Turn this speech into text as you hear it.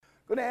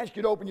I'm going to ask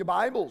you to open your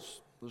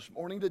Bibles this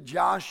morning to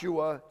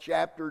Joshua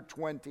chapter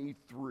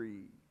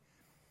 23.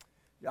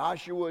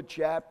 Joshua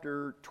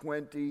chapter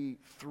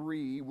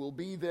 23. We'll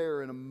be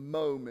there in a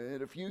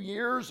moment. A few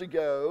years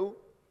ago,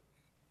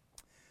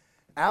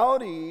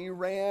 Audi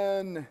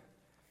ran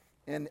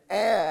an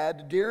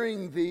ad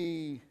during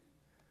the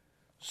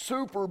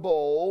Super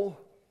Bowl,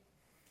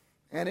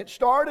 and it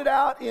started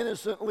out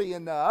innocently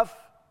enough.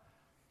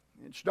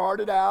 It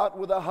started out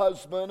with a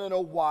husband and a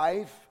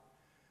wife.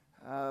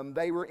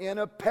 They were in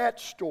a pet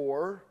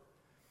store.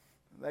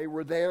 They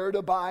were there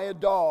to buy a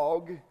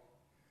dog,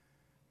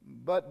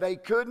 but they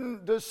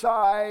couldn't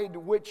decide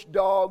which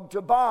dog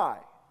to buy.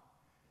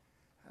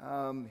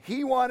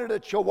 He wanted a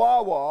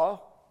Chihuahua.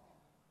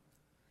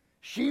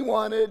 She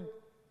wanted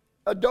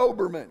a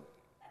Doberman.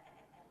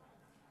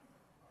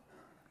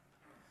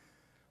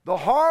 The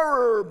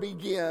horror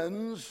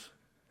begins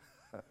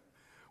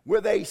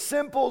with a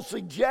simple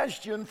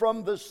suggestion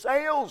from the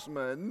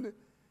salesman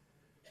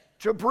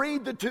to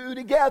breed the two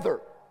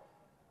together.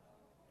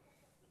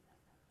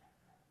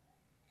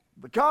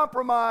 The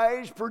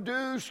compromise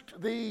produced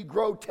the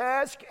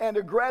grotesque and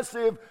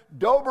aggressive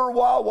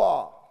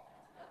Doberwawa.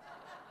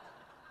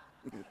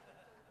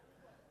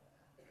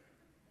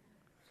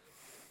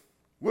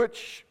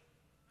 Which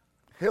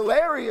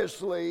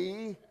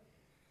hilariously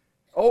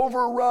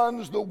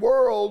overruns the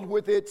world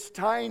with its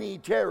tiny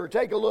terror.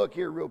 Take a look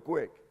here real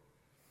quick.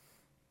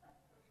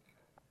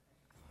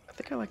 I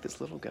think I like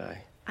this little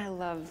guy. I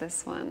love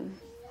this one.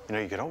 You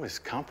know, you could always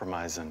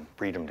compromise and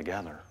breed them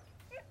together.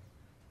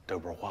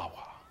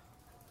 Doberwawa.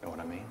 Know what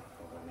I mean?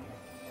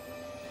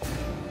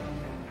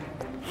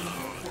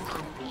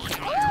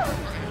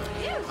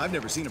 I've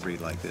never seen a breed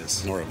like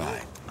this. Nor have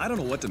I. I don't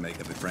know what to make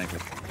of it, frankly.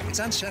 It's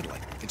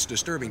unsettling. It's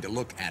disturbing to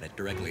look at it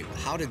directly.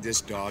 How did this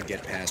dog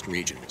get past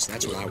regions?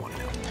 That's what I want to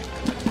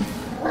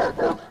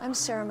know. I'm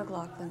Sarah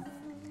McLaughlin.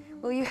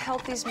 Will you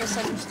help these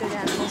misunderstood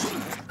animals?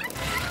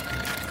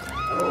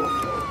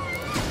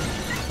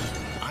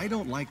 I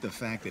don't like the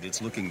fact that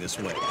it's looking this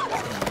way. All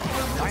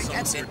right,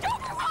 that's it.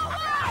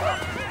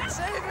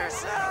 Save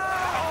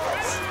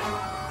yourselves!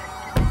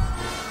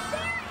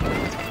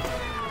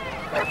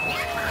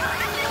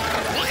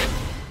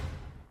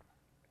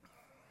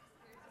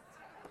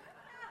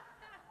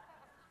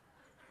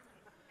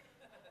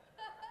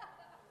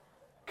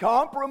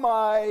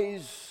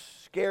 Compromise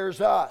scares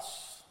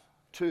us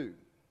too.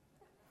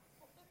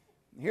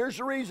 Here's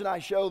the reason I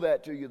show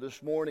that to you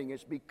this morning.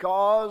 It's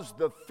because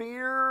the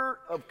fear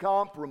of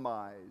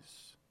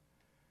compromise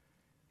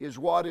is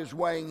what is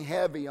weighing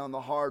heavy on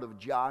the heart of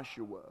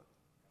Joshua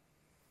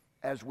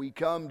as we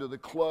come to the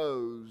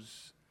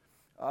close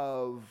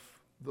of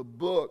the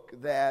book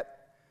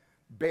that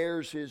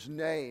bears his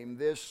name.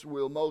 This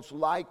will most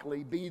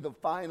likely be the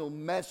final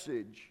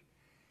message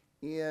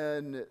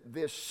in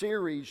this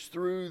series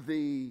through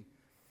the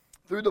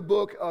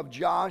book of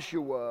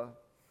Joshua.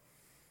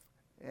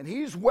 And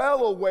he's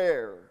well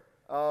aware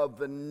of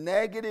the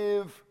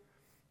negative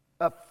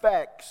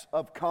effects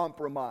of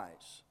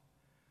compromise.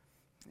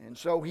 And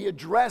so he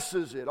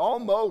addresses it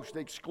almost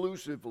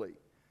exclusively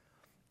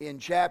in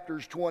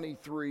chapters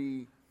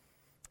 23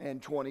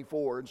 and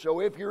 24. And so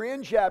if you're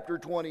in chapter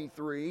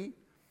 23,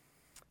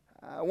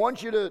 I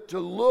want you to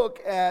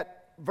look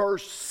at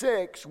verse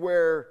 6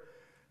 where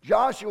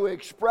Joshua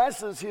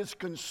expresses his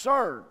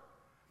concern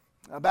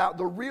about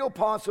the real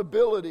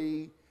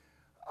possibility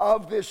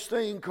of this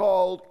thing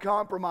called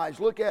compromise.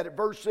 Look at it,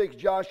 verse 6,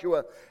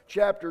 Joshua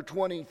chapter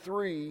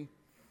 23.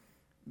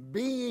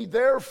 Be ye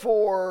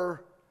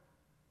therefore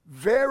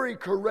very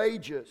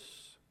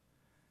courageous,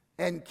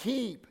 and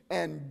keep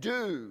and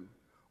do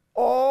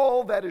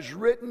all that is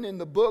written in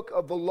the book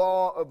of the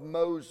law of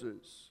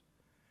Moses,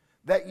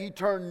 that ye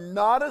turn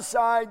not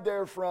aside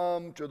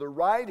therefrom to the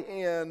right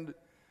hand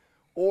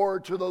or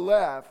to the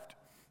left.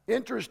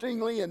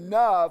 Interestingly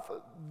enough,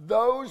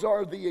 those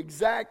are the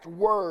exact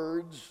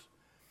words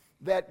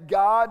that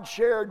God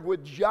shared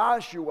with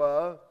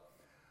Joshua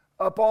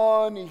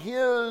upon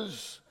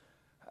his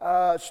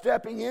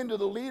stepping into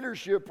the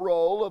leadership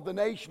role of the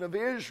nation of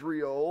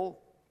Israel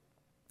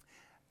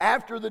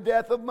after the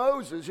death of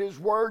Moses. His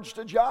words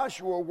to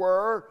Joshua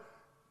were,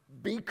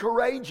 be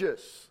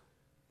courageous.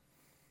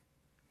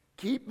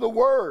 Keep the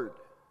word.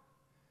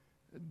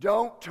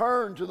 Don't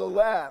turn to the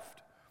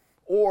left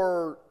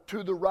or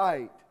to the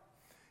right.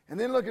 And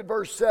then look at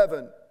verse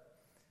 7.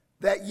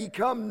 That ye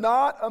come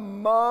not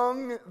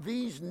among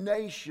these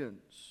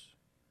nations,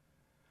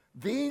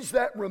 these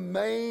that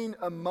remain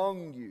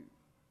among you,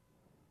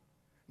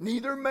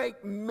 neither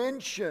make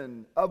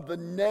mention of the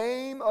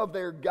name of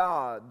their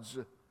gods,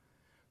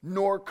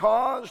 nor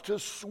cause to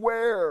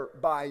swear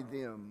by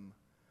them,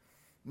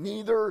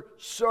 neither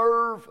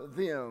serve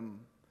them,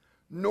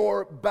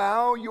 nor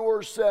bow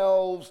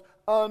yourselves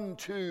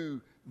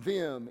unto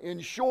them. In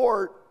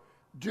short,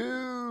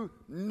 do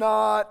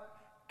not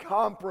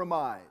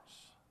compromise.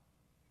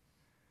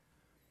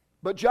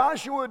 But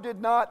Joshua did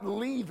not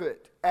leave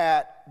it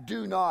at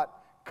do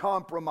not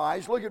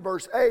compromise. Look at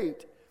verse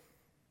 8.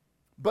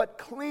 But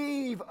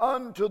cleave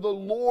unto the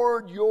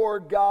Lord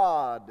your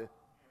God,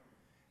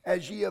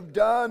 as ye have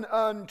done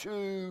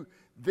unto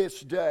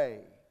this day.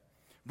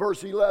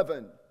 Verse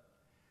 11,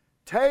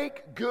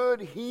 take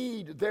good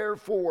heed,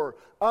 therefore,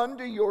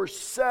 unto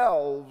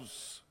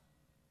yourselves,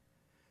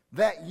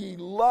 that ye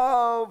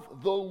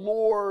love the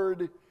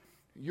Lord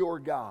your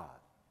God.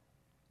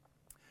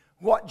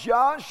 What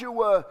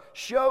Joshua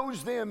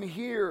shows them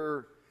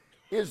here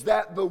is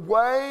that the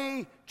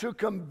way to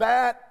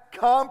combat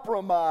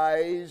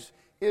compromise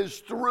is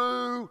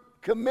through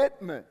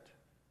commitment.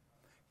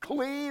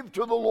 Cleave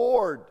to the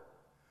Lord.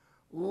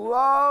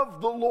 Love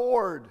the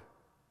Lord.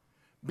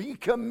 Be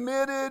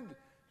committed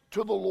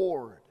to the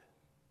Lord.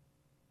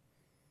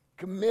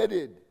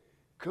 Committed.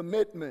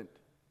 Commitment.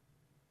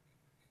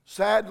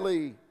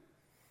 Sadly,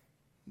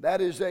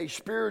 that is a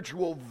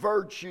spiritual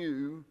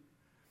virtue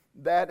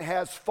that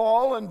has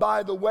fallen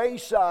by the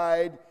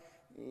wayside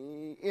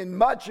in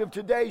much of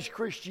today's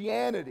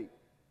Christianity.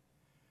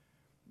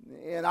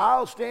 And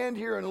I'll stand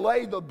here and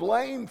lay the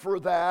blame for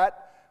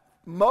that,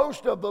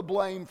 most of the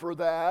blame for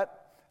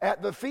that,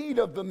 at the feet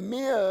of the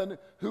men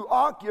who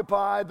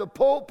occupy the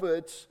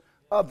pulpits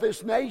of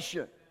this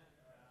nation.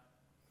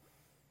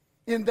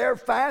 In their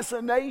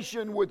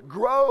fascination with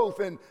growth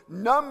and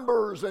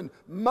numbers and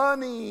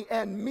money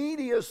and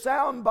media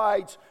sound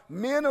bites,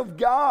 men of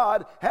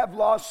God have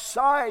lost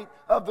sight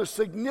of the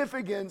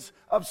significance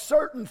of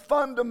certain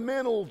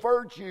fundamental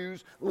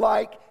virtues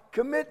like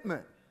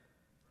commitment.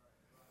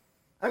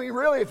 I mean,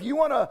 really, if you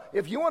want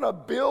to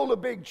build a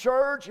big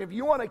church, if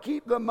you want to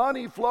keep the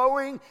money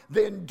flowing,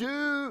 then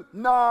do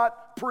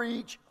not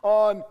preach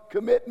on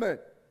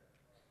commitment.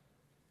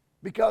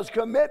 Because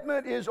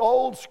commitment is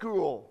old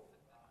school.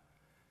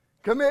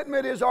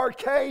 Commitment is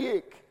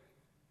archaic.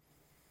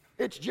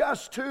 It's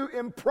just too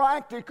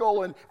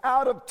impractical and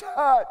out of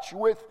touch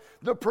with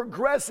the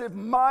progressive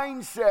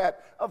mindset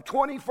of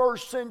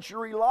 21st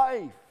century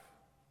life.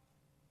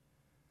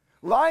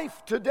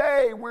 Life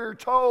today, we're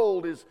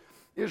told,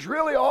 is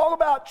really all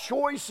about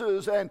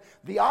choices and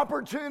the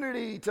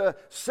opportunity to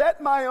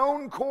set my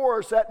own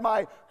course at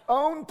my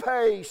own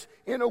pace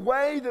in a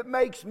way that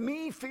makes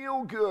me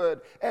feel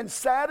good and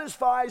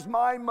satisfies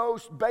my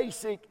most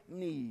basic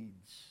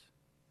needs.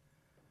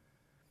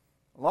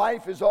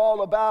 Life is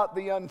all about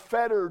the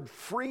unfettered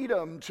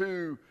freedom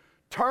to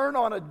turn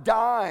on a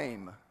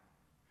dime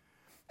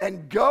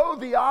and go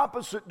the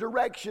opposite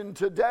direction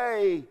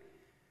today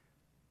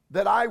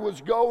that I was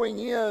going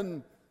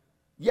in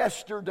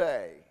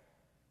yesterday.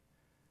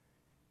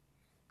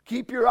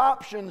 Keep your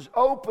options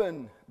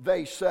open,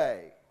 they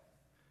say.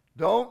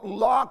 Don't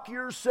lock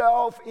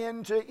yourself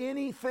into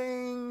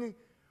anything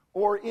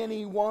or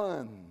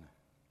anyone.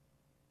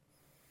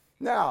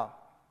 Now,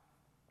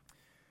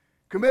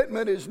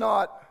 commitment is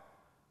not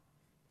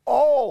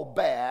all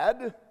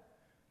bad,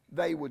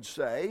 they would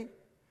say.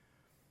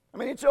 I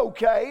mean, it's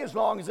okay as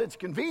long as it's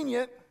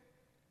convenient.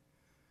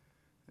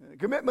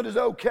 Commitment is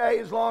okay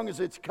as long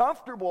as it's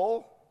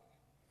comfortable.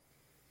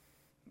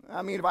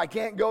 I mean, if I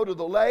can't go to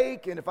the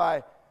lake, and if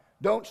I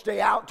don't stay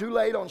out too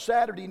late on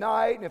Saturday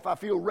night, and if I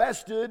feel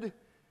rested,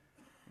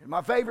 and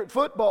my favorite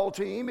football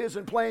team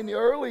isn't playing the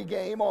early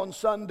game on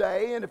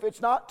Sunday, and if it's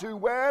not too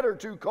wet or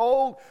too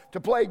cold to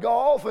play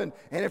golf, and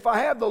if I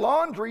have the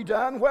laundry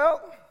done,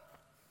 well,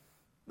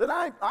 then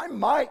I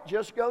might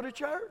just go to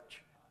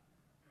church.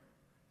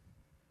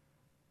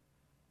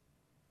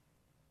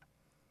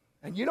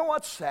 And you know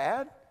what's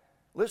sad?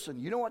 Listen,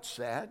 you know what's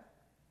sad?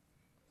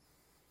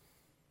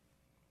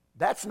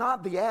 That's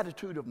not the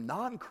attitude of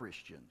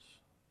non-Christians.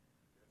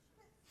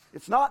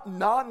 It's not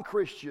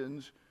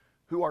non-Christians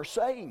who are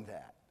saying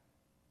that.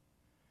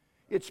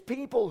 It's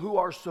people who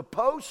are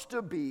supposed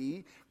to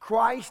be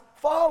Christ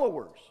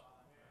followers.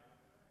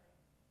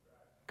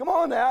 Come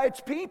on now,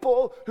 it's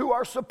people who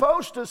are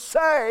supposed to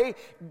say,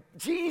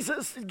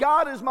 Jesus,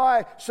 God is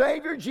my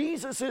Savior,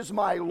 Jesus is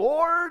my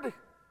Lord.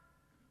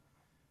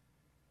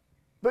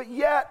 But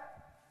yet,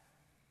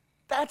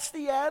 that's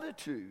the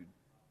attitude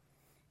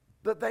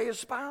that they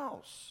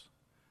espouse.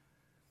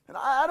 And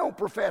I don't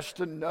profess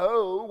to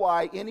know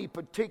why any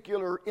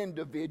particular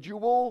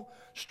individual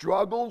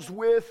struggles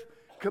with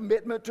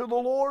commitment to the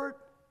Lord.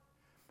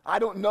 I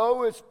don't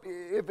know if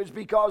it's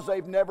because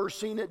they've never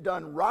seen it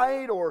done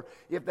right, or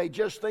if they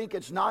just think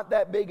it's not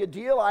that big a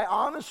deal. I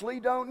honestly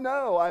don't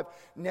know. I've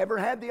never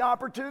had the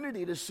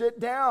opportunity to sit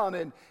down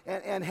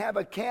and have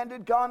a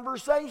candid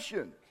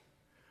conversation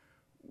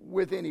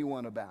with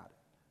anyone about it.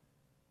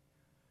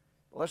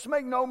 Let's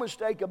make no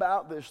mistake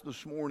about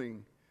this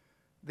morning.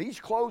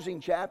 These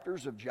closing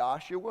chapters of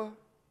Joshua,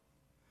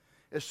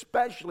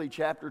 especially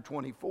chapter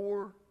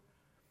 24,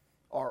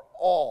 are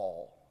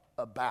all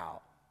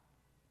about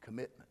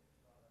commitment.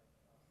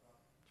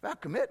 It's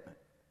about commitment.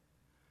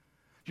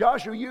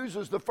 Joshua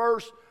uses the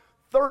first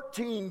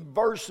 13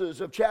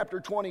 verses of chapter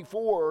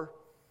 24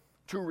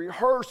 to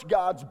rehearse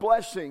God's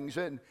blessings.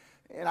 And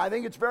I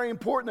think it's very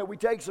important that we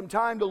take some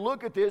time to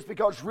look at this,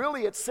 because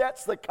really it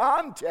sets the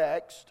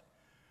context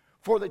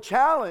for the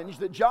challenge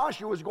that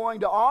Joshua is going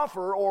to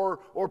offer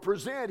or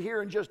present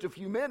here in just a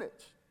few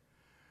minutes.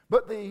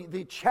 But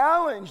the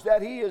challenge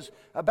that he is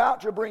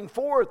about to bring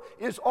forth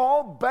is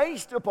all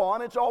based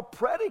upon, it's all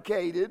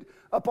predicated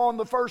upon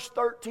the first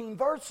 13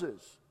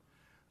 verses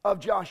of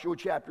Joshua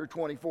chapter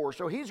 24.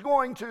 So he's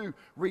going to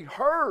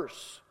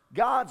rehearse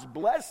God's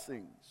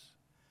blessings,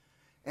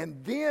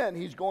 and then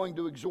he's going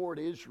to exhort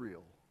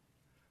Israel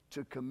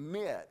to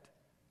commit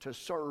to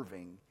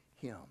serving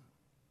him.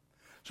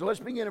 So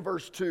let's begin in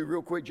verse 2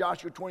 real quick.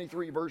 Joshua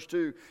 23, verse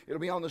 2. It'll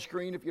be on the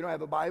screen if you don't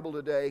have a Bible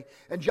today.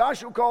 And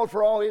Joshua called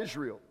for all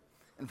Israel,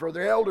 and for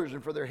their elders,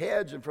 and for their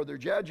heads, and for their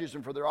judges,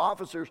 and for their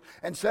officers,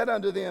 and said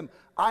unto them,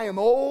 I am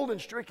old and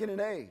stricken in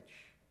age.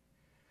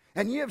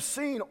 And ye have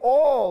seen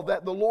all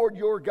that the Lord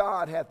your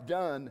God hath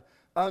done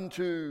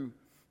unto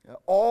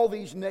all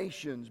these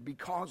nations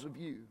because of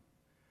you.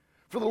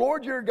 For the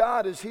Lord your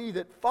God is he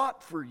that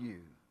fought for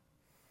you.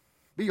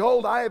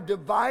 Behold, I have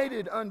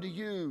divided unto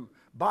you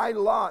by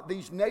lot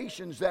these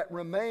nations that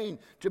remain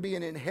to be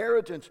an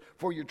inheritance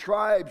for your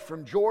tribes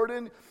from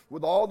Jordan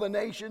with all the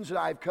nations that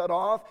I have cut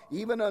off,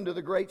 even unto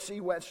the great sea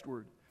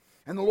westward.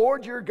 And the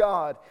Lord your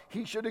God,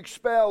 he should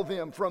expel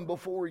them from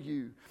before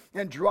you,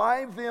 and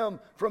drive them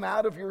from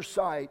out of your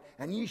sight,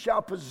 and ye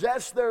shall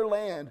possess their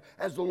land,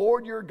 as the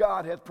Lord your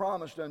God hath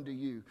promised unto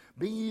you.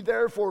 Be ye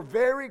therefore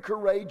very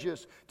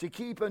courageous to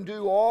keep and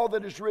do all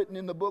that is written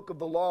in the book of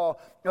the law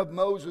of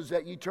Moses,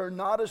 that ye turn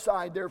not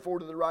aside therefore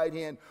to the right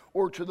hand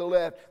or to the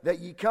left, that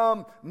ye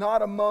come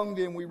not among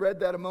them. We read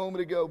that a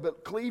moment ago,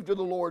 but cleave to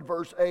the Lord,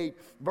 verse 8.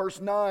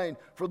 Verse 9,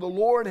 for the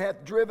Lord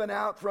hath driven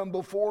out from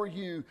before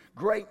you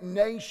great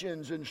nations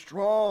and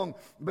strong,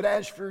 but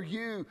as for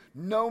you,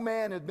 no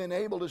man hath been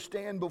able to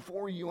stand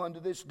before you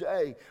unto this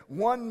day.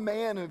 One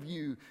man of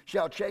you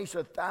shall chase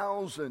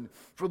 1,000.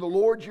 For the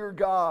Lord your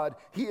God,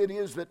 he it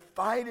is that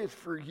fighteth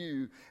for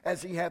you,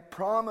 as he hath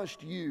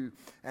promised you.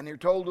 And they're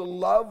told to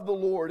love the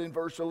Lord in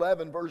verse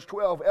 11. Verse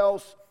 12,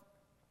 else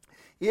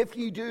if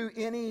ye do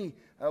any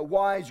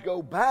wise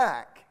go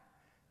back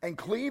and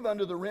cleave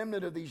unto the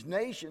remnant of these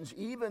nations,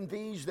 even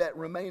these that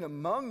remain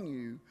among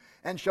you,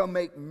 and shall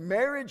make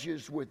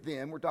marriages with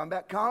them, we're talking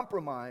about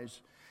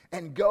compromise,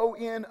 and go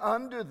in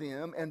unto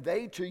them, and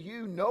they to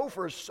you know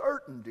for a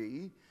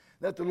certainty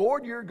that the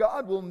Lord your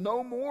God will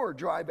no more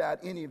drive out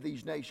any of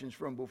these nations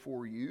from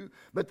before you,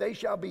 but they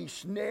shall be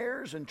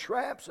snares and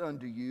traps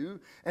unto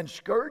you, and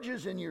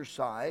scourges in your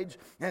sides,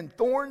 and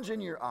thorns in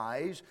your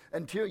eyes,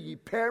 until ye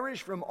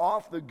perish from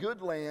off the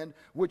good land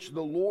which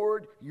the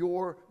Lord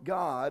your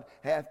God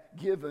hath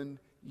given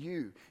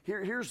you.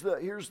 Here's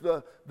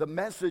the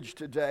message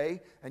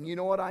today, and you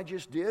know what I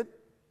just did?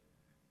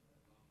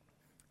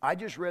 I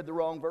just read the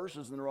wrong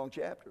verses in the wrong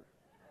chapter.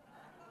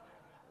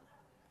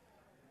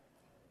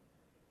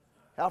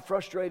 How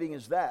frustrating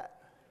is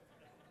that?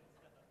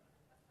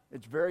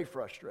 It's very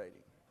frustrating.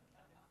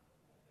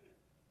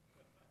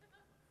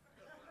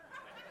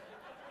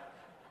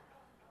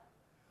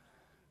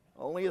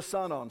 Only a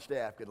son on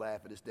staff could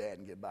laugh at his dad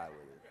and get by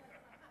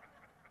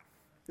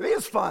with it. It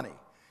is funny.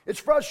 It's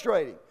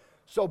frustrating.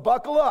 So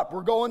buckle up.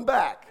 We're going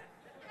back.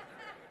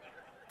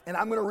 And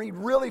I'm going to read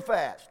really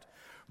fast.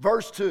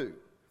 Verse 2.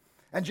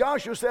 And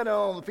Joshua said unto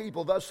all the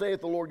people, thus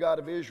saith the Lord God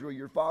of Israel,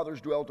 your fathers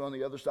dwelt on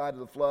the other side of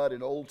the flood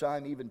in old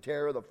time, even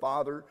Terah, the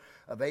father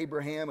of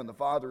Abraham and the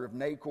father of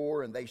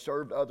Nachor, and they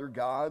served other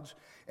gods.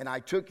 And I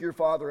took your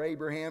father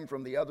Abraham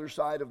from the other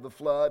side of the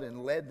flood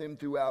and led them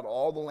throughout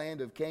all the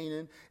land of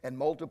Canaan, and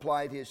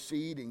multiplied his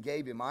seed and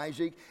gave him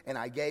Isaac. And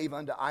I gave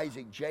unto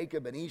Isaac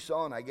Jacob and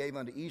Esau, and I gave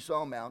unto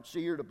Esau Mount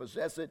Seir to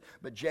possess it.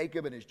 But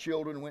Jacob and his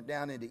children went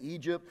down into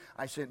Egypt.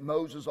 I sent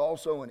Moses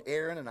also and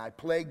Aaron, and I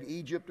plagued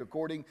Egypt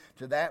according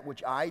to that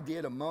which I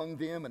did among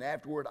them. And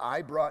afterward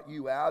I brought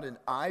you out, and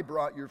I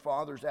brought your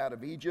fathers out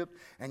of Egypt.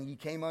 And ye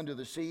came unto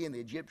the sea, and the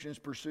Egyptians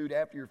pursued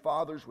after your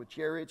fathers with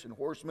chariots and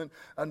horsemen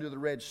unto the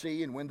Red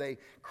Sea. And when they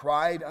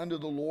cried unto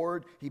the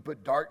Lord, he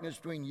put darkness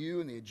between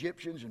you and the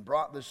Egyptians, and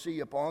brought the sea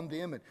upon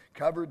them, and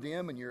covered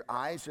them. And your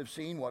eyes have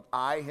seen what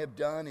I have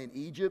done in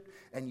Egypt,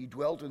 and you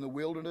dwelt in the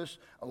wilderness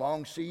a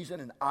long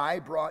season. And I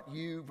brought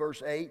you,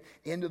 verse 8,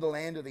 into the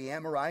land of the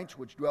Amorites,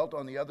 which dwelt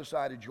on the other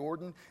side of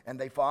Jordan, and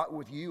they fought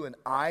with you, and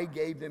I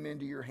gave them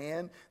into your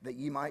hand, that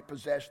ye might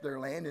possess their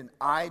land, and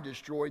I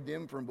destroyed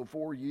them from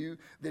before you.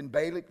 Then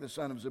Balak the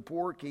son of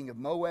Zippor, king of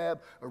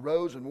Moab,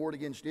 arose and warred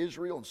against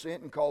Israel, and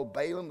sent and called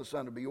Balaam the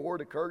son of Beor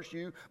to curse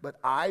you, but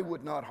I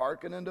would not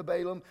hearken unto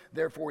Balaam.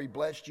 Therefore he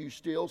blessed you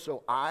still.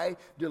 So I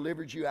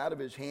delivered you out of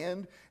his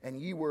hand, and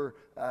you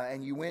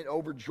went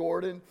over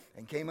Jordan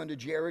and came unto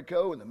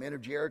Jericho, and the men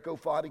of Jericho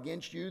fought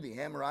against you, the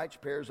Amorites,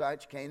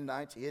 Perizzites,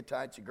 Canaanites, the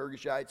Hittites, the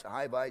Girgashites, the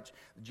Hivites,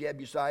 the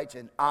Jebusites,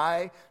 and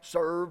I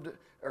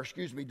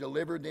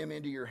delivered them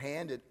into your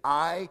hand, and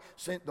I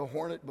sent the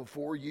hornet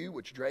before you,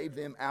 which drave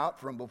them out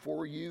from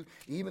before you,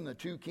 even the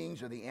two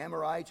kings of the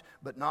Amorites,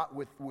 but not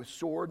with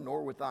sword,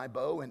 nor with thy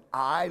bow. And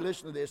I,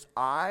 listen to this,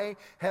 I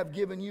have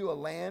given you a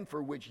land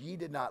for which ye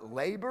did not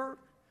labor,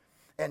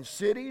 and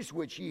cities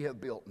which ye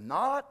have built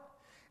not,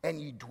 and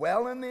ye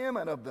dwell in them,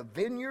 and of the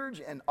vineyards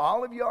and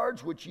olive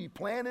yards which ye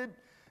planted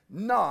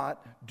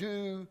not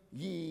do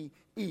ye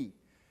eat.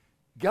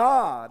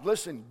 God,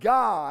 listen,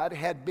 God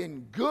had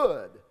been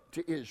good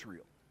to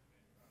Israel.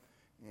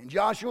 And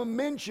Joshua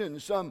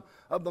mentions some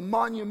of the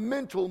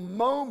monumental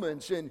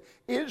moments in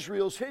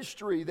Israel's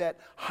history that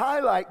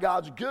highlight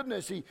God's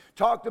goodness. He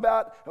talked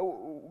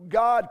about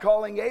God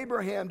calling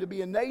Abraham to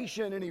be a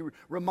nation, and he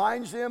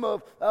reminds them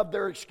of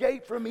their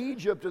escape from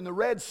Egypt and the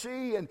Red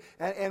Sea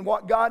and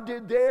what God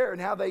did there,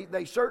 and how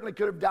they certainly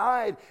could have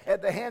died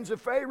at the hands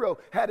of Pharaoh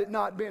had it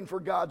not been for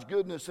God's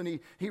goodness. And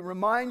he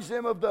reminds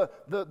them of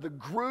the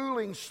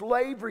grueling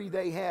slavery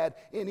they had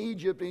in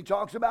Egypt, and he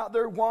talks about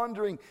their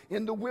wandering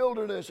in the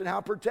wilderness and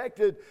how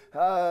protected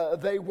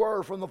they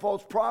were from the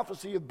false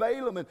prophecy of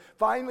Balaam. And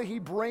finally he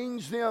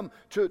brings them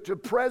to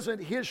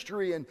present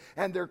history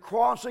and their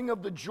crossing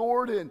of the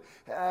Jordan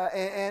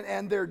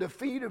and their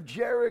defeat of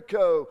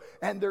Jericho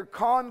and their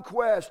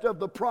conquest of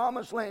the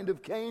promised land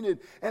of Canaan.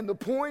 And the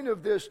point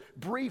of this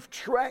brief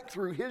trek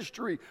through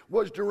history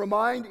was to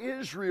remind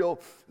Israel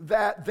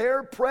that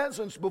their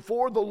presence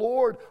before the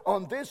Lord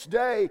on this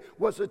day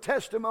was a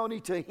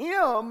testimony to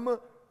Him,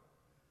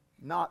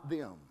 not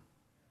them.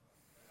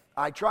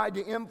 I tried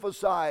to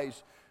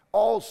emphasize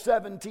all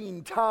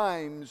 17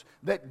 times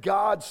that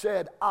God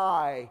said,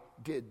 I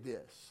did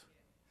this.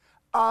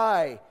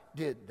 I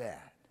did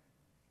that.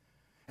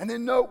 And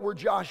then note where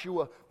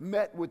Joshua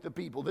met with the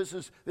people. This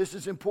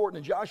is important.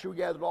 And Joshua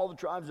gathered all the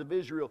tribes of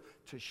Israel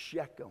to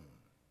Shechem.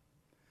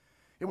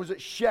 It was at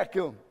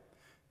Shechem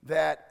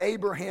that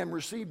Abraham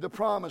received the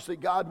promise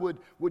that God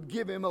would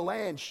give him a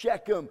land.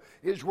 Shechem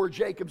is where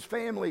Jacob's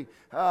family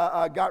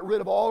got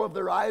rid of all of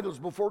their idols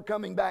before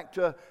coming back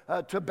to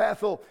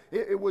Bethel.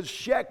 It was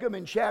Shechem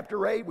in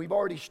chapter 8. We've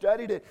already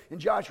studied it in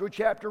Joshua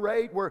chapter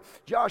 8, where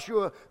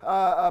Joshua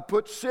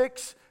put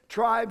 6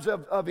 tribes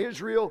of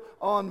Israel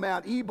on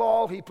Mount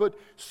Ebal. He put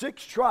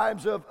 6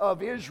 tribes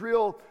of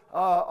Israel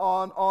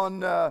on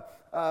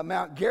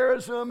Mount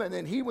Gerizim, and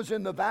then he was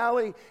in the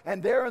valley,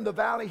 and there in the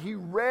valley he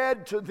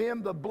read to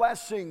them the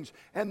blessings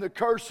and the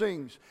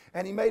cursings,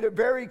 and he made it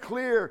very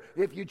clear,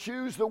 if you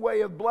choose the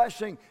way of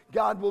blessing,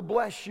 God will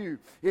bless you.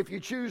 If you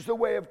choose the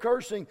way of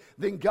cursing,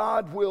 then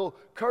God will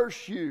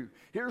curse you.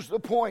 Here's the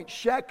point.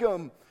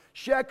 Shechem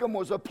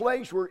was a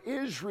place where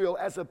Israel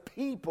as a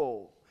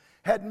people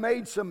had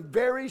made some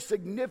very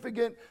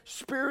significant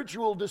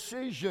spiritual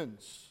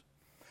decisions,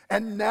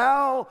 and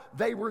now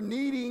they were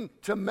needing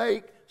to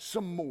make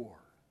some more.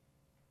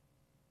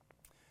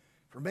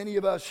 For many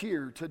of us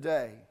here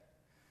today,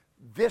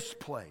 this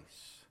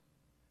place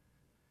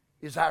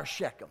is our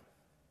Shechem.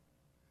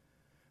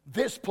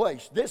 This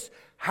place, this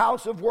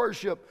house of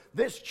worship,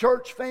 this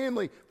church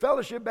family,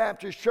 Fellowship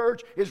Baptist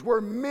Church, is where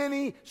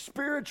many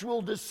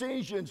spiritual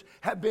decisions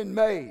have been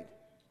made.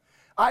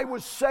 I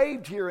was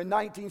saved here in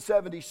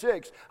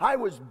 1976. I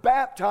was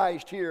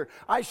baptized here.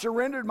 I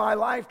surrendered my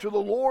life to the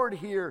Lord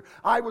here.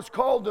 I was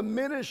called to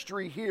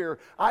ministry here.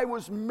 I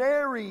was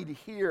married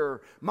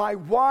here. My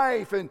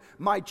wife and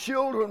my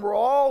children were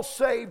all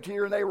saved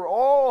here, and they were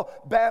all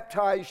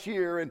baptized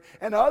here.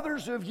 And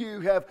others of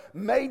you have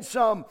made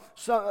some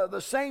of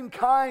the same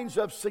kinds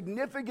of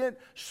significant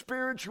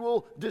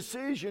spiritual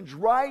decisions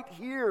right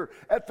here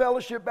at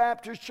Fellowship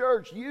Baptist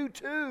Church. You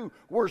too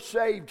were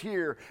saved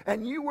here,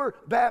 and you were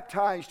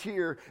baptized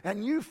here,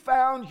 and you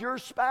found your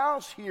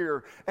spouse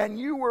here, and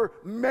you were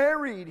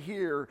married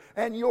here,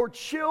 and your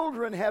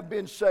children have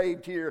been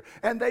saved here,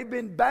 and they've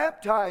been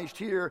baptized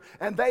here,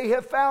 and they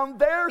have found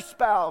their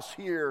spouse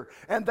here,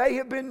 and they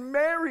have been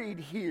married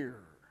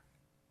here.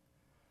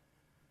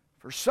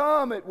 For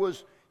some, it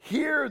was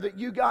here that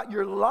you got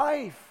your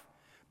life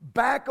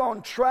back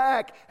on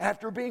track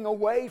after being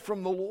away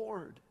from the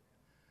Lord.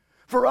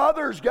 For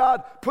others,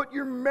 God put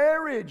your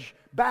marriage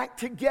back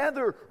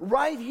together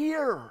right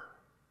here.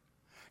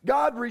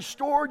 God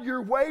restored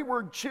your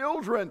wayward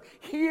children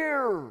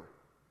here.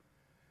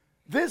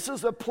 This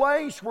is a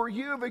place where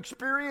you have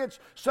experienced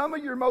some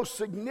of your most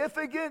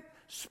significant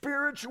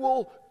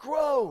spiritual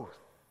growth.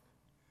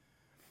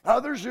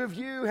 Others of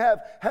you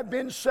have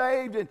been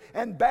saved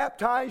and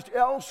baptized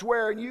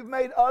elsewhere, and you've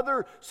made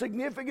other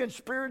significant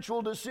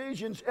spiritual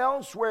decisions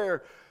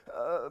elsewhere.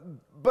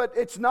 But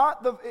it's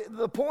not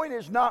the point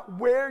is not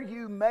where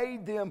you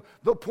made them.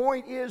 The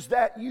point is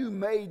that you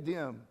made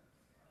them.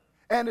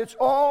 And it's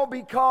all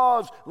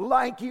because,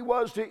 like He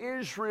was to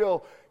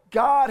Israel,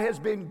 God has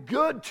been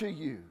good to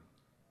you.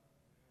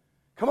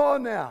 Come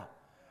on now.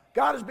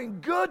 God has been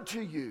good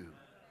to you.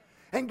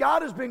 And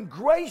God has been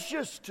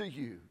gracious to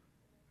you.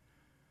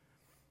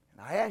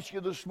 And I ask you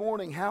this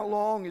morning, how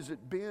long has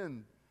it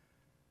been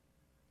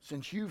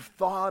since you've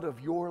thought of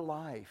your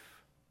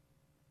life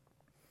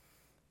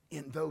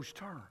in those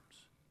terms?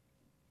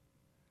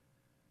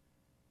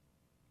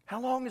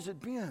 How long has it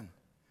been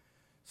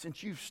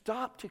since you've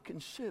stopped to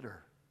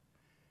consider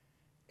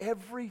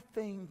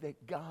everything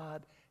that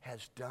God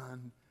has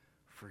done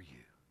for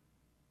you?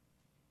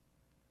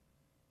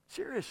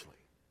 Seriously.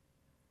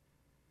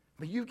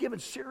 I mean, you've given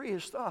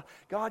serious thought.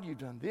 God, you've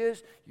done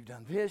this, you've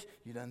done this,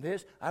 you've done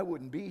this. I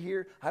wouldn't be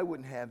here. I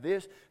wouldn't have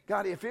this.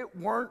 God, if it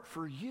weren't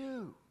for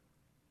you,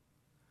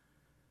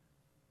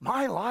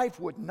 my life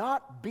would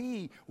not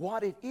be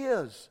what it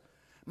is.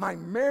 My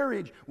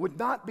marriage would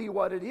not be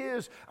what it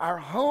is. Our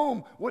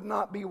home would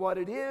not be what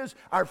it is.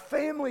 Our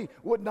family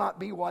would not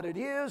be what it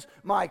is.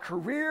 My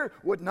career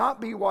would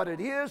not be what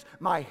it is.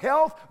 My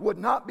health would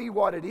not be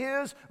what it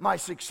is. My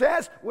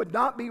success would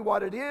not be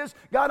what it is.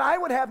 God, I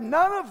would have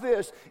none of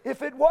this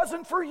if it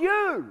wasn't for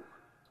you.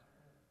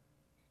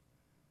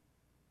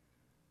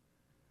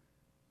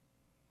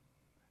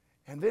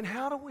 And then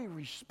how do we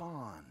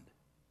respond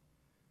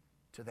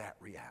to that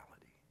reality?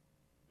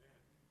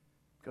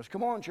 Because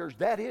come on, church,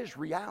 that is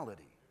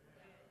reality.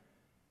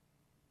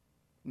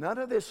 None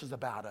of this is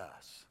about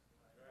us.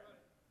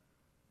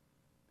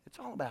 It's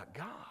all about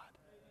God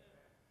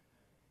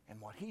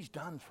and what He's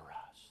done for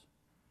us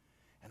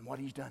and what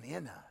He's done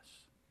in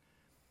us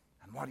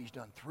and what He's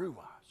done through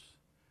us.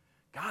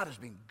 God has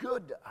been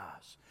good to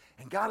us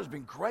and God has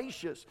been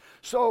gracious.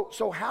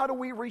 So how do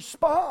we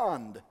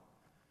respond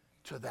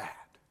to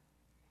that?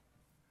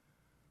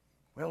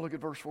 Well, look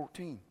at verse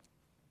 14.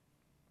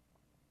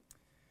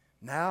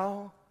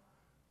 Now,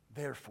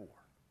 therefore.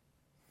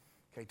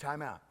 Okay,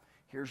 time out.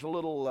 Here's a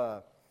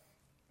little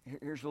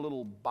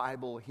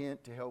Bible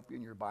hint to help you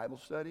in your Bible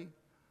study.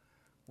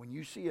 When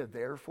you see a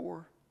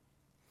therefore,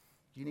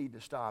 you need to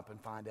stop and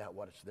find out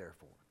what it's there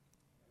for.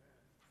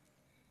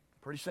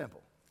 Pretty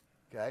simple,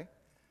 okay?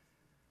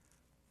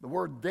 The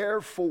word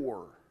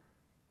therefore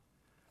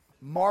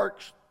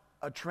marks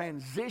a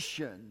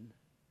transition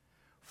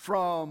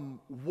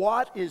from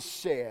what is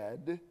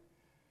said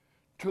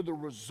to the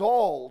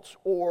results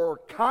or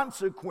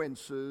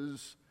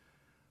consequences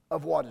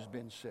of what has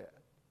been said.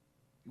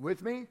 You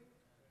with me?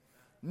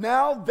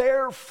 Now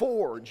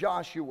therefore,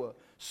 Joshua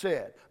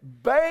said,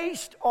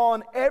 based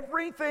on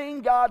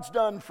everything God's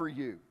done for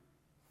you,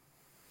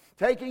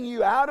 taking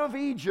you out of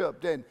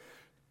Egypt and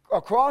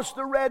across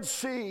the Red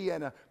Sea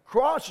and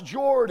across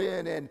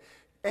Jordan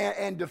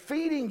and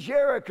defeating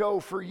Jericho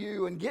for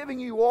you and giving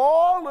you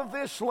all of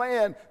this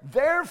land.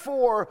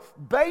 Therefore,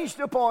 based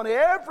upon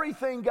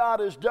everything God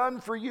has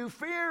done for you,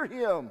 fear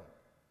Him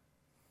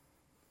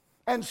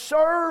and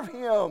serve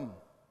Him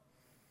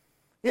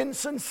in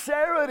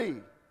sincerity.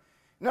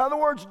 In other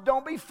words,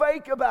 don't be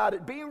fake about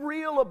it. Be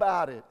real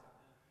about it.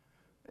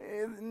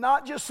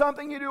 Not just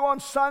something you do on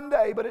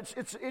Sunday, but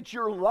it's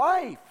your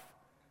life.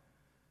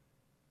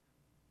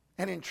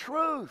 And in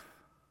truth.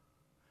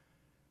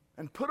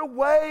 And put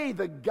away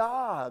the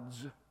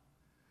gods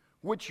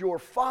which your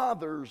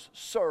fathers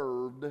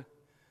served.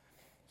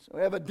 So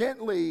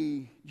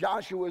evidently,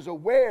 Joshua is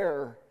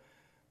aware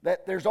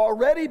that there's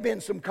already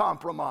been some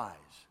compromise.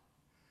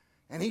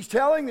 And he's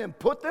telling them,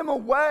 put them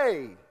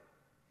away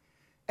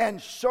and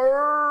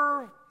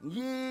serve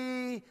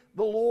ye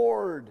the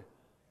Lord.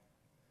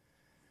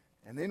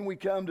 And then we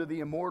come to the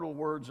immortal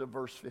words of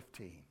verse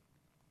 15.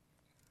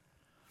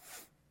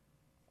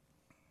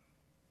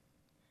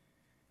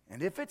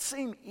 And if it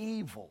seem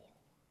evil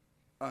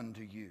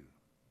unto you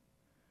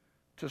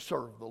to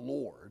serve the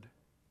Lord,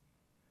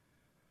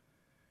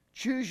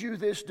 choose you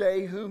this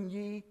day whom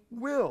ye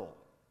will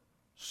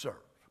serve.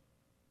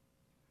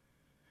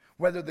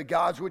 Whether the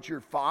gods which your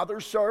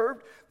fathers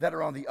served that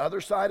are on the other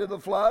side of the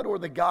flood, or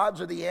the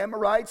gods of the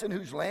Amorites in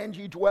whose land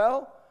ye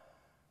dwell,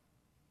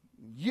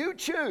 you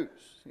choose.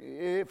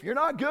 If you're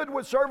not good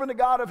with serving the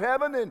God of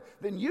heaven,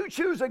 then you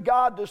choose a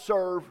God to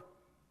serve.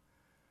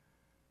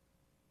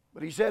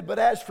 But he said, but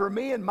as for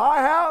me and my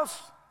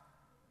house,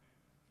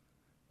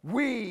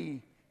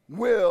 we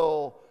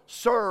will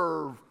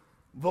serve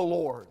the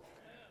Lord.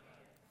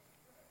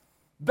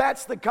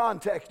 That's the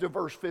context of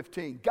verse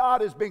 15. God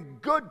has been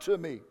good to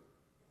me.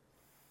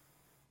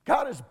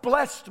 God has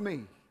blessed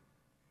me.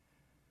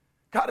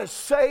 God has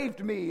saved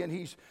me, and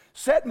He's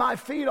set my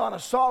feet on a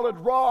solid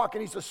rock,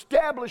 and He's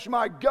established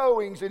my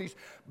goings, and He's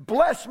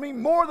blessed me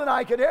more than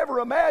I could ever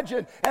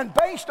imagine. And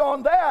based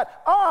on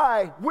that,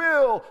 I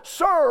will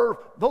serve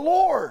the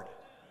Lord.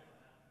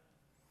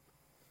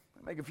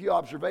 I'll make a few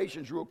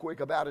observations real quick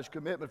about His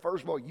commitment.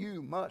 First of all,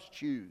 you must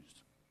choose.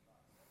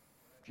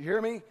 Did you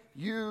hear me?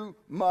 You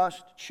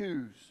must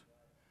choose.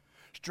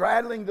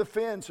 Straddling the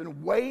fence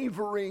and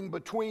wavering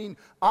between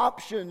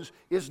options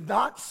is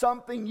not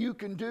something you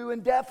can do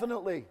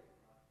indefinitely.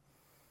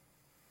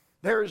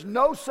 There is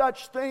no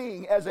such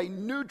thing as a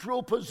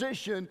neutral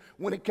position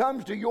when it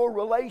comes to your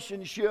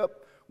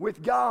relationship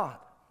with God.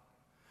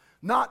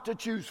 Not to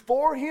choose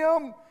for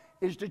Him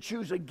is to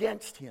choose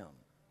against Him.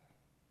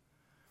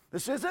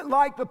 This isn't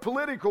like the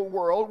political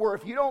world where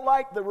if you don't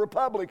like the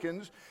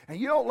Republicans and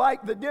you don't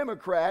like the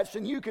Democrats,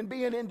 then you can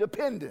be an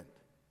independent.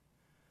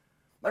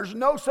 There's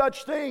no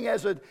such thing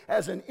as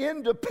an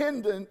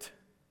independent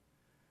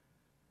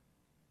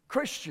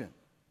Christian.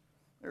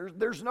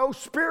 There's no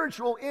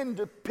spiritual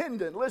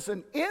independent.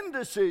 Listen,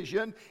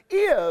 indecision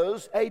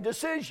is a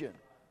decision.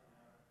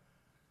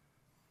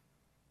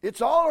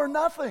 It's all or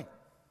nothing.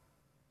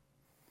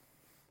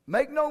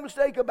 Make no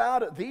mistake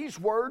about it, these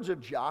words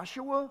of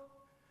Joshua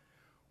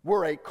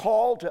were a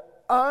call to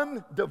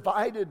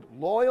undivided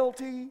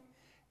loyalty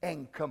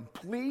and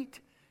complete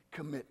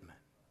commitment.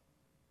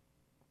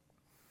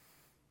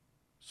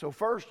 So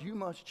first, you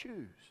must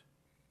choose.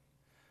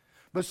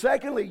 But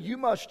secondly, you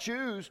must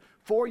choose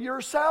for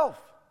yourself.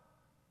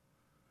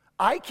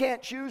 I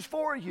can't choose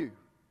for you.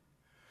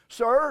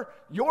 Sir,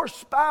 your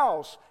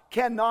spouse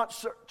cannot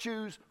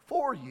choose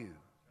for you.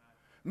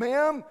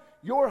 Ma'am,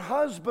 your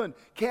husband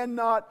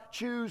cannot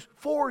choose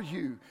for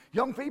you.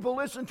 Young people,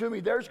 listen to me.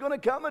 There's going to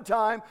come a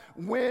time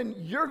when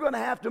you're going to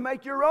have to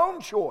make your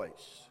own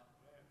choice.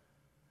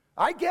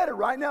 I get it.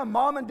 Right now,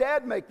 mom and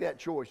dad make that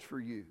choice for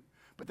you.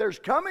 But there's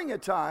coming a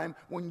time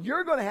when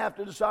you're going to have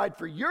to decide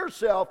for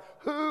yourself,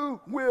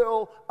 who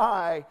will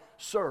I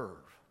serve?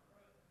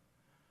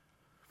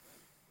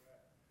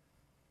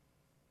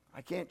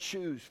 I can't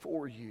choose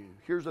for you.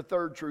 Here's a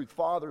third truth.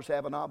 Fathers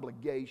have an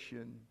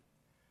obligation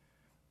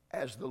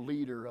as the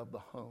leader of the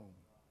home.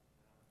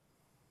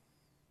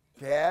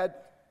 Dad,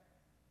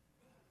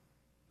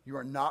 you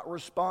are not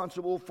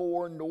responsible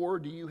for, nor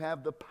do you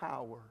have the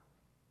power,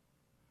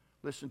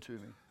 listen to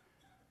me,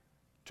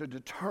 to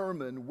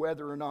determine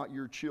whether or not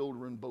your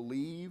children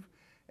believe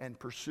and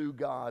pursue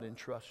God and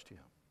trust Him.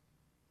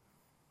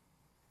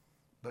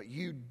 But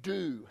you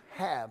do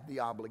have the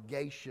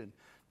obligation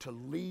to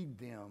lead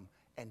them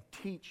and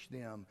teach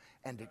them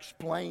and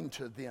explain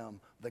to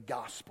them the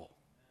gospel.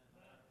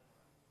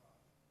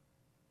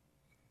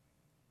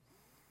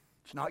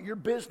 It's not your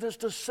business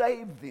to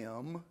save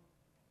them,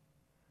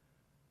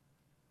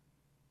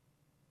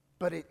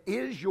 but it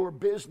is your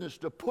business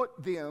to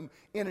put them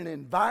in an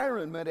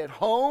environment at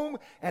home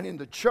and in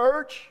the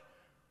church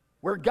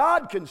where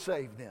God can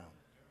save them.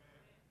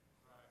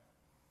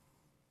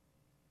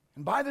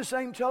 And by the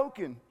same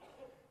token,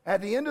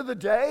 at the end of the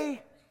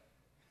day,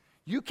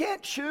 you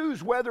can't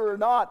choose whether or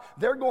not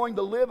they're going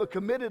to live a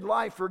committed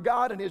life for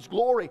God and His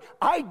glory.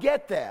 I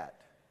get that.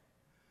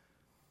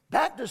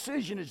 That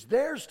decision is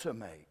theirs to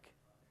make.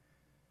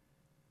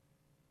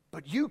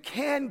 But you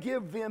can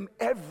give them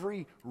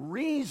every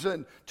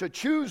reason to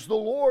choose the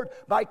Lord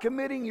by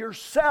committing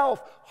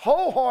yourself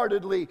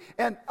wholeheartedly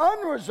and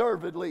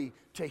unreservedly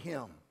to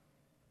Him.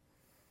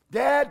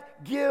 Dad,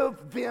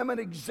 give them an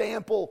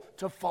example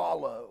to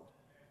follow.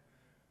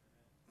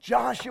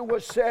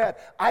 Joshua said,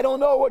 I don't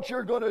know what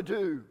you're going to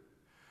do,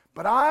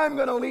 but I'm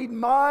going to lead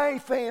my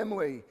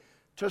family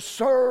to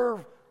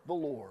serve the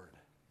Lord.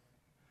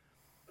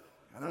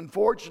 And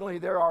unfortunately,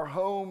 there are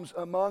homes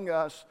among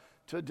us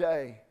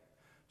today.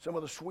 Some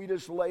of the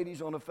sweetest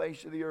ladies on the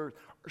face of the earth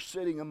are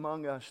sitting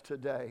among us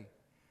today,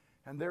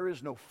 and there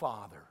is no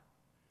father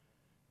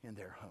in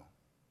their home.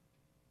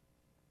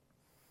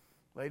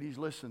 Ladies,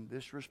 listen,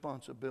 this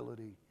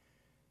responsibility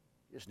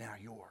is now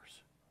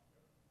yours.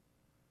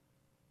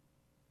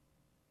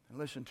 And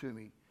listen to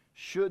me,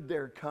 should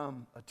there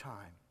come a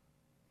time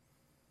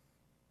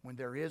when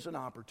there is an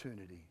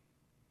opportunity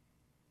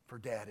for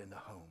dad in the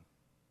home,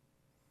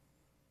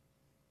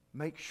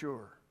 make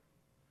sure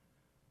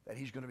that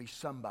he's going to be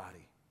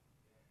somebody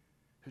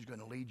who's going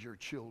to lead your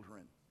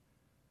children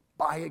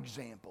by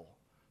example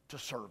to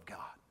serve God.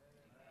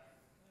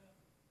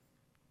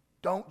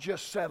 Don't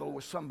just settle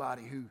with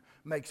somebody who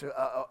makes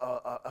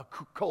a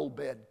cold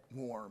bed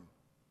warm.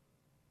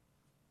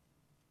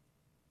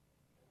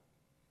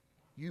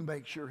 You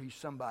make sure he's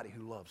somebody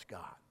who loves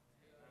God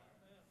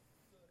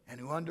and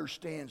who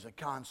understands the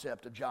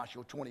concept of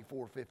Joshua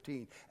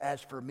 24:15.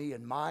 As for me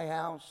and my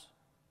house,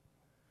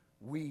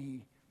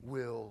 we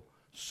will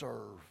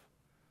serve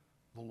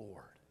the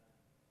Lord.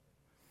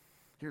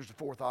 Here's the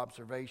fourth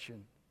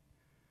observation.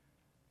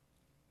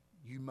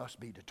 You must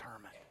be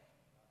determined.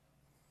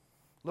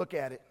 Look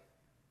at it.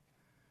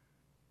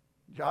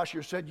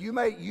 Joshua said, you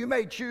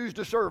may choose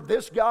to serve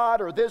this God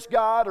or this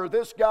God or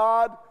this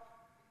God,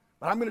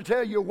 but I'm going to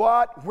tell you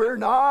what, we're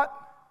not.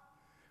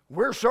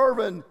 We're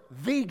serving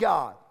the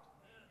God.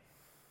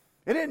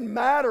 It didn't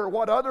matter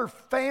what other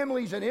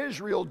families in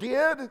Israel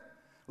did.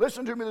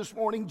 Listen to me this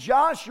morning.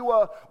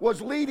 Joshua was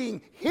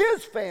leading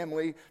his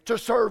family to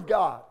serve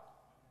God.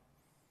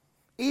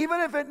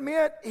 Even if it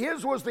meant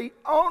his was the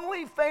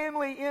only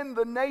family in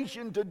the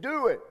nation to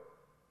do it.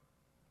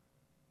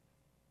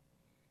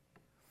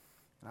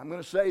 I'm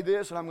going to say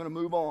this and I'm going to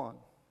move on.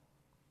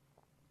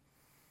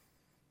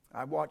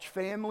 I've watched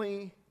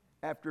family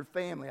after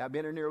family. I've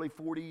been here nearly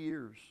 40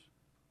 years.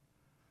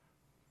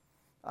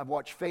 I've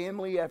watched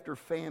family after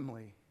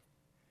family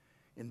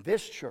in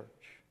this church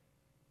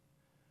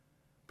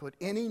put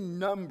any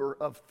number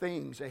of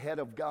things ahead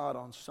of God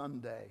on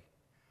Sunday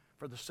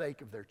for the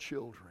sake of their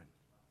children.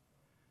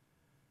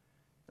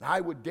 And I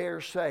would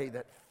dare say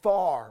that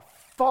far,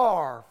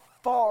 far,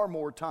 far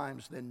more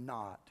times than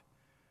not,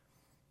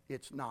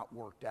 it's not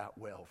worked out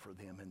well for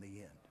them in the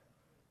end.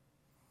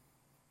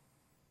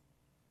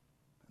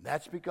 And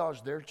that's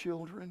because their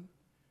children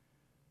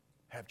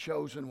have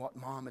chosen what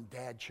mom and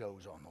dad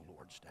chose on the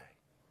Lord's Day.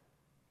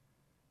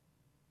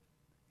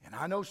 And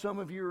I know some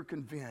of you are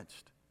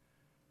convinced,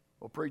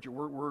 well, preacher,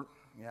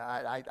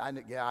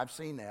 I've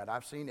seen that,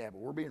 but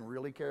we're being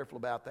really careful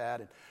about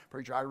that. And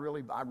preacher, I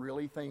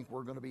really think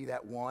we're going to be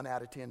that 1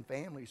 out of 10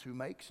 families who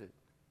makes it.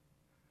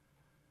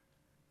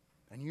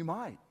 And you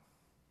might.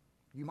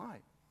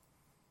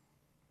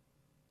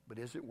 But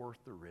is it worth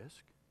the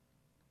risk?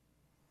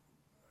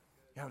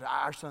 You know,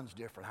 our son's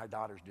different, our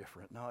daughter's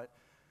different. No,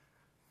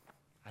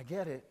 I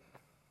get it,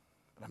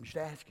 but I'm just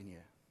asking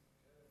you,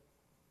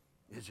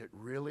 is it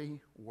really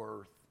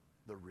worth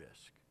the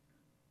risk?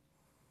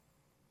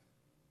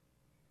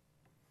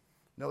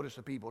 Notice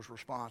the people's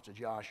response to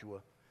Joshua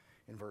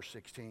in verse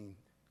 16.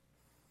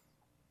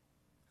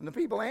 And the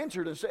people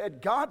answered and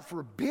said, God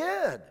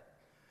forbid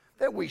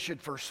that we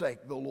should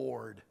forsake the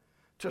Lord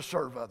to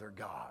serve other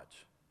gods.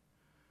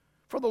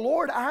 For the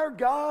Lord our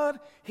God,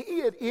 He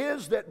it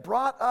is that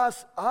brought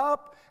us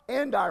up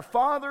and our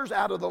fathers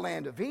out of the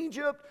land of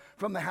Egypt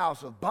from the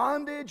house of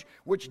bondage,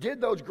 which did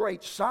those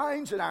great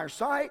signs in our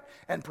sight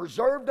and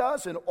preserved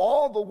us in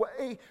all the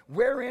way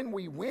wherein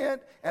we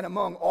went and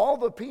among all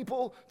the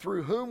people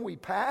through whom we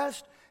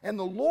passed. And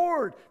the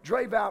Lord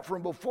drave out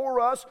from before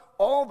us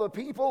all the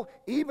people,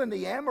 even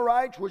the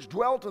Amorites which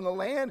dwelt in the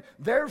land.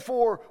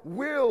 Therefore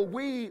will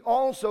we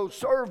also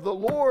serve the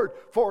Lord,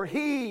 for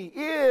He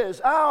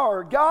is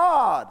our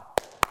God.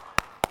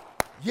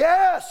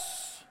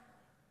 Yes.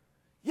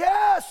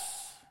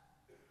 Yes.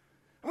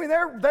 I mean,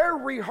 they're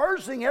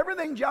rehearsing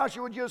everything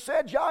Joshua just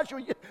said.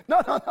 Joshua,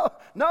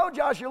 no,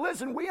 Joshua,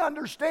 listen, we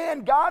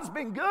understand God's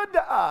been good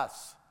to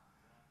us.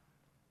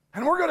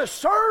 And we're going to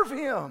serve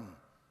Him.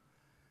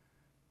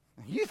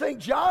 You think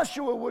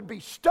Joshua would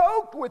be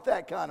stoked with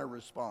that kind of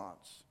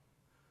response?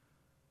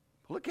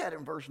 Look at it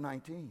in verse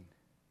 19.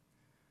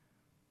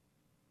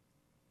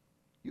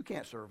 You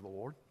can't serve the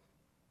Lord,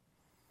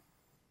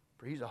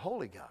 for He's a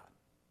holy God.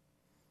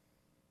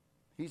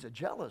 He's a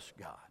jealous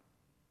God.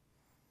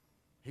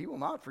 He will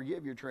not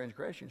forgive your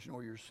transgressions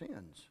nor your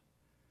sins.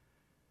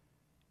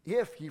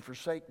 If you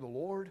forsake the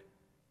Lord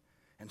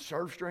and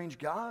serve strange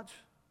gods,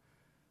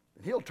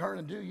 then He'll turn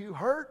and do you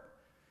hurt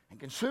and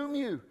consume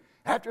you.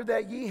 After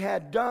that ye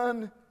had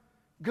done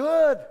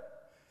good.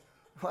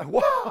 Like,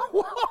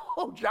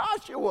 whoa,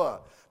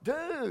 Joshua,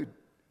 dude,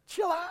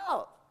 chill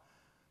out.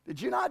 Did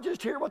you not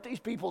just hear what these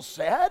people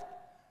said?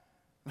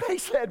 They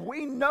said,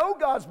 we know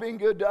God's been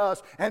good to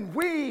us, and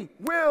we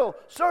will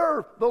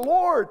serve the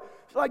Lord.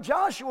 It's like,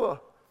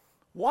 Joshua,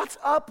 what's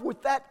up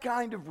with that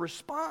kind of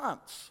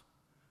response?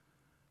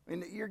 I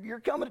mean, you're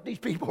coming at these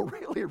people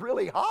really,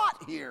 really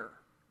hot here.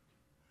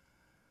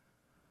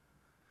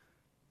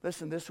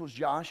 Listen, this was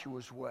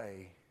Joshua's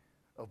way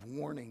of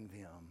warning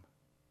them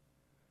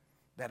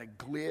that a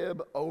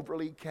glib,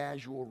 overly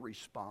casual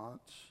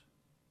response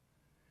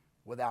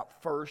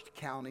without first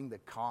counting the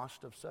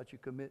cost of such a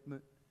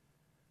commitment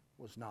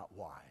was not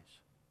wise.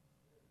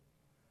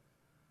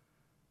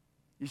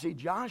 You see,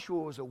 Joshua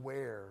was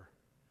aware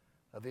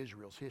of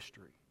Israel's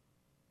history.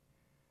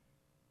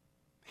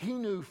 He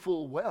knew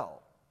full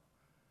well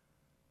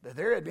that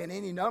there had been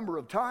any number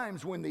of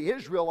times when the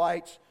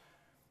Israelites,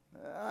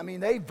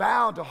 they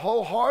vowed to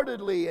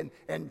wholeheartedly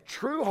and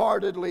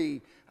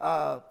true-heartedly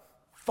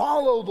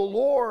follow the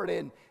Lord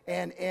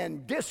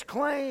and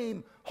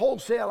disclaim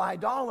wholesale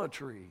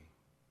idolatry.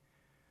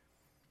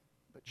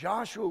 But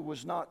Joshua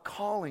was not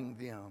calling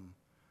them,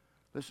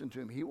 listen to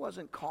him, he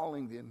wasn't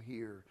calling them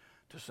here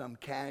to some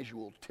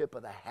casual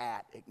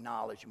tip-of-the-hat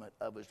acknowledgement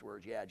of his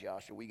words. Yeah,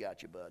 Joshua, we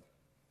got you, bud.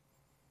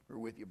 We're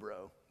with you,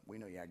 bro. We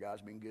know, yeah,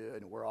 God's been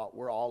good, and we're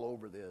all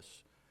over this.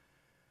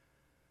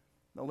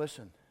 No,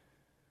 listen,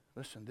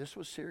 this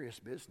was serious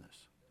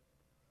business.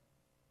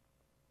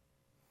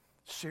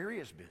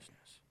 Serious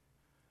business.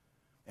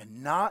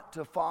 And not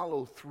to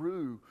follow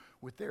through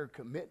with their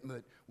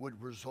commitment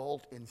would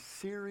result in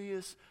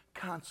serious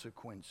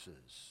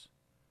consequences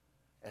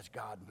as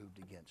God moved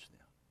against them.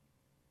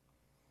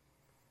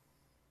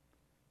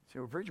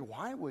 So, Virgil,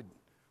 why would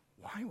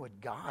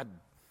God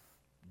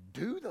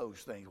do those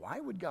things? Why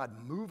would God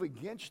move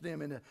against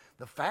them in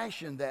the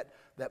fashion that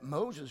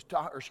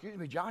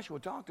Joshua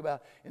talked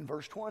about in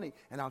verse 20?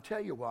 And I'll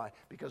tell you why.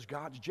 Because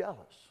God's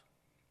jealous.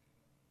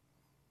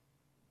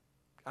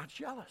 God's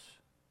jealous.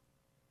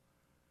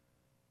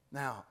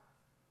 Now,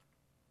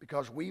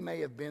 because we may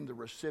have been the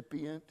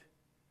recipient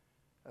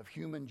of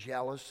human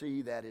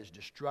jealousy that is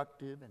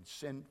destructive and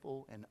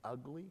sinful and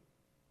ugly,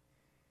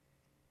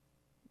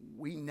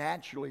 we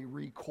naturally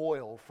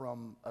recoil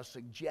from a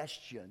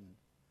suggestion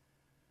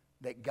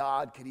that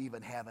God could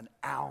even have an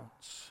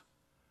ounce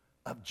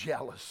of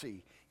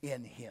jealousy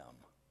in Him.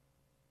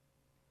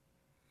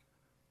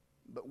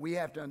 But we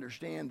have to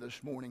understand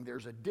this morning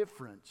there's a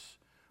difference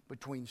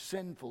between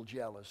sinful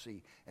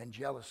jealousy and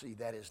jealousy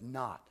that is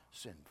not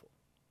sinful.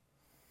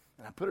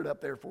 And I put it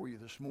up there for you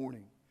this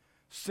morning.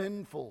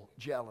 Sinful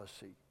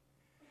jealousy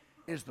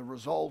is the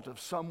result of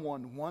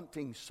someone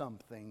wanting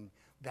something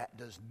that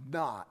does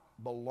not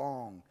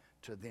belong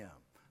to them.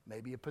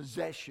 Maybe a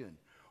possession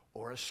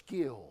or a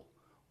skill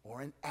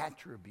or an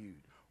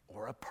attribute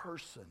or a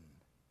person.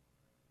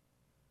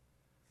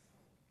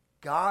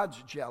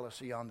 God's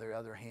jealousy, on the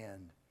other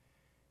hand,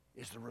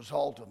 is the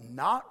result of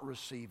not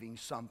receiving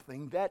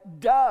something that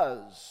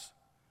does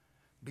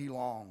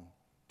belong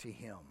to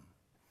Him,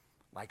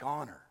 like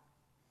honor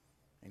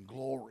and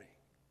glory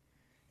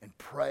and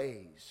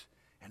praise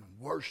and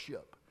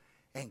worship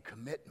and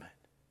commitment.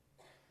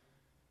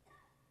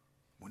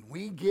 When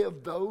we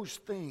give those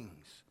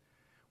things,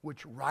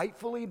 which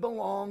rightfully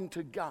belong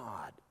to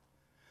God,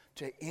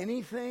 to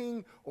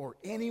anything or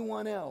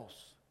anyone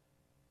else,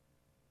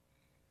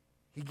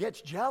 he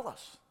gets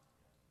jealous.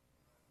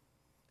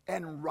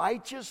 And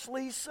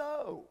righteously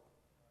so.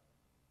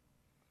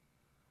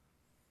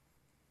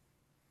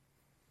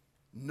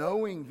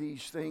 Knowing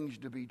these things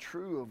to be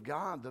true of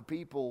God, the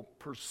people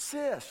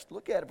persist.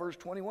 Look at it, verse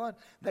 21.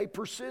 They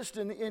persist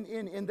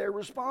in their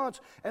response.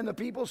 And the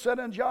people said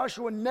unto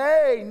Joshua,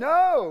 Nay,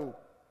 no,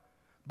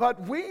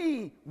 but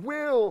we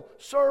will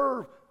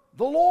serve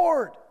the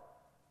Lord.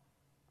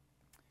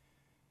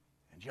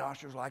 And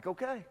Joshua's like,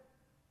 okay,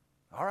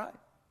 all right.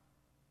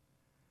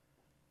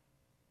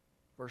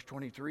 Verse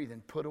 23,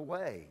 then put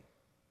away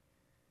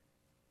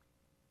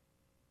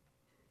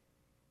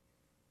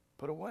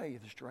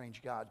the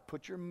strange gods.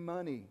 Put your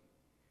money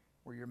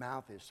where your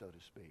mouth is, so to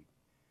speak.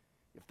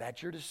 If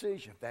that's your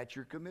decision, if that's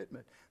your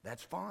commitment,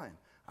 that's fine.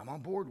 I'm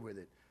on board with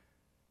it.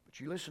 But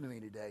you listen to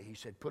me today. He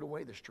said, put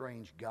away the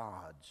strange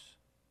gods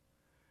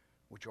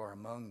which are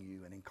among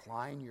you, and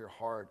incline your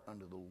heart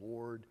unto the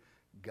Lord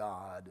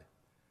God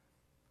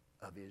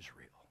of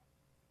Israel.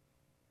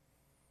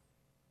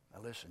 Now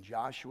listen,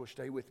 Joshua,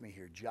 stay with me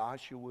here.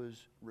 Joshua's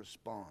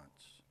response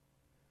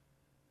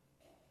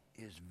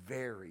is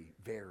very,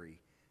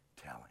 very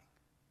telling.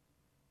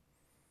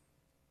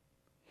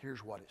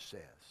 Here's what it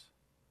says.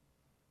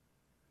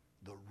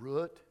 The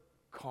root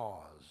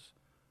cause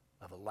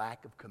of a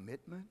lack of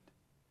commitment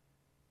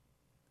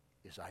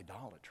is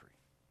idolatry.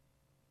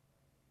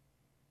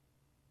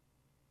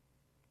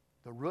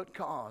 The root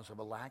cause of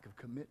a lack of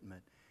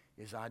commitment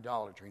is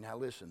idolatry. Now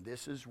listen,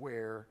 this is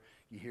where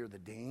you hear the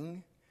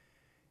ding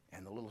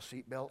and the little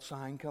seatbelt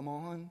sign come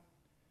on,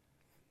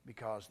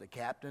 because the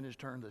captain has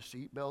turned the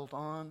seatbelt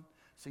on.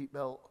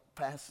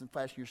 Fasten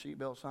your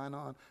seatbelt sign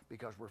on,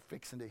 because we're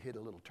fixing to hit a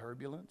little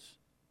turbulence.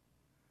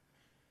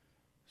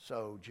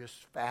 So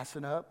just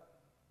fasten up,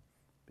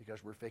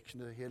 because we're fixing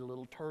to hit a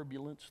little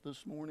turbulence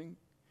this morning.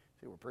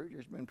 See, well, Prater,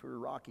 it's been pretty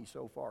rocky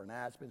so far.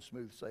 Now it's been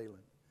smooth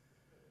sailing.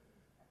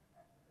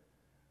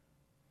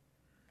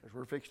 Because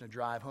we're fixing to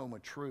drive home a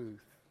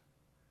truth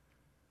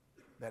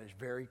that is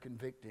very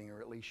convicting,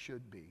 or at least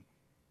should be.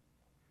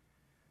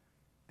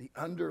 The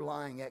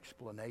underlying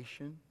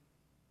explanation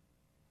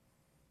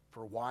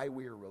for why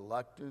we are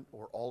reluctant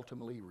or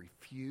ultimately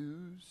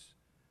refuse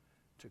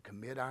to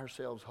commit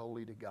ourselves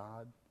wholly to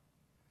God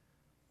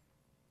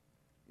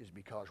is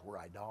because we're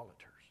idolaters.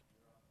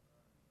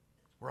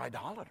 We're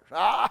idolaters.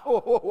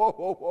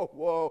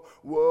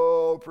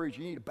 Whoa,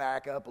 preacher, you need to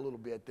back up a little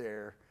bit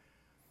there.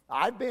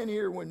 I've been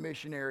here when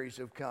missionaries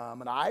have come,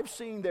 and I've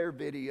seen their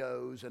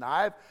videos, and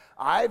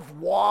I've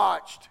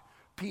watched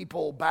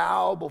people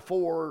bow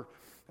before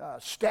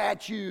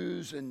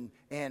statues and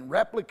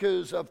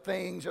replicas of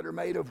things that are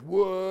made of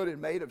wood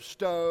and made of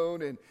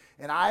stone, and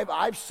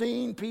I've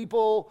seen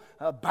people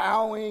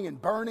bowing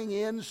and burning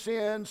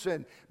incense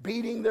and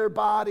beating their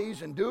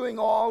bodies and doing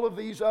all of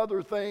these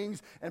other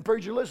things. And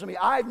preacher, listen to me,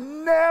 I've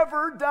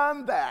never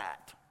done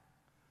that,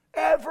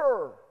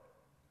 ever.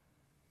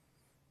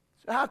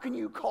 So how can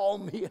you call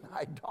me an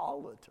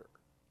idolater?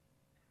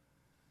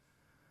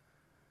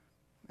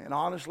 And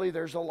honestly,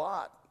 there's a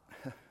lot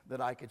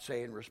that I could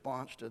say in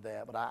response to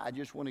that, but I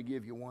just want to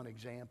give you one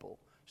example.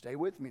 Stay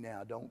with me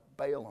now. Don't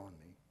bail on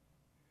me.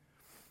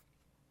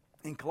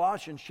 In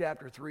Colossians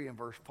chapter 3 and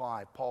verse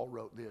 5, Paul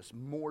wrote this: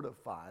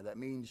 mortify. That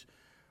means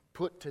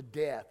put to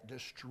death,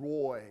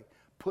 destroy,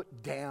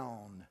 put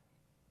down.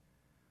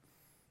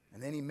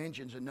 And then he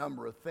mentions a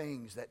number of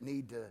things that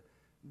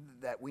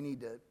we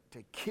need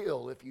to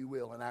kill, if you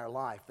will, in our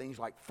life. Things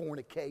like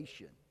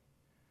fornication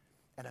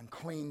and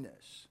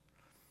uncleanness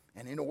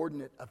and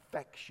inordinate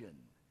affection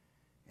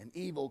and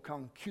evil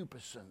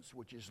concupiscence,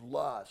 which is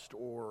lust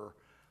or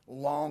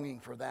longing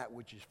for that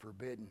which is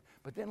forbidden.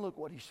 But then look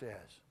what he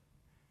says.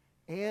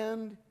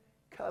 And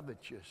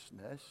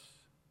covetousness,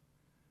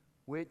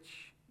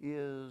 which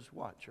is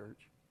what,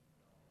 church?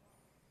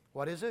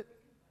 What is it?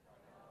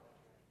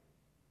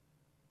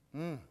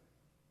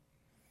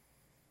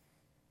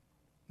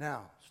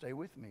 Now, stay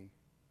with me.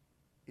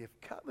 If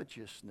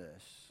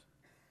covetousness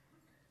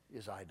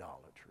is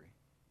idolatry,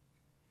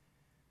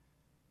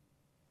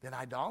 then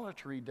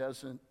idolatry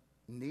doesn't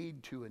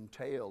need to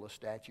entail a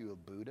statue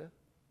of Buddha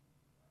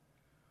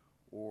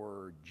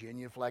or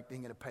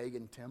genuflecting in a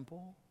pagan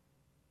temple.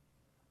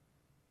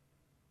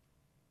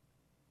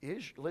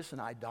 Listen,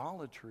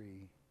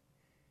 idolatry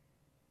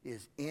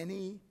is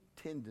any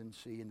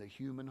tendency in the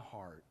human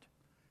heart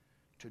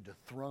to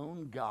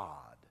dethrone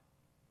God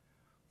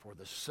for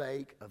the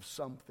sake of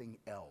something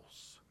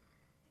else,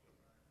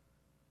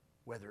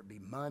 whether it be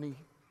money,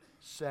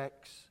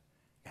 sex,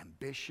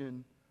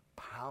 ambition,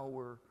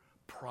 power,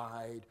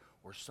 pride,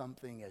 or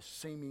something as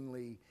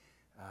seemingly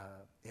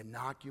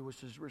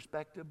innocuous as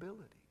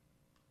respectability.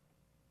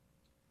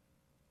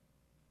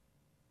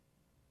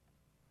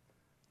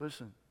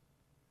 Listen,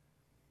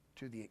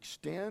 to the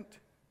extent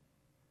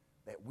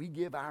that we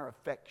give our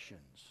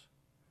affections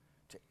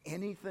to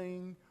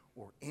anything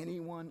or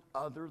anyone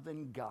other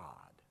than God,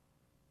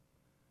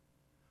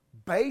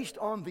 based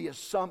on the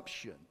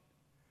assumption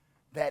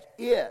that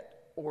it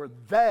or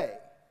they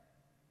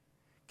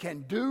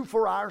can do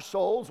for our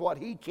souls what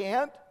He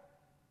can't,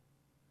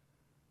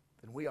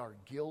 then we are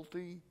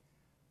guilty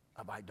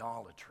of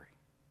idolatry.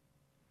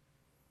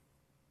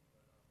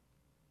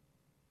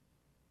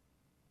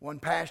 One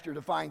pastor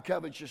defined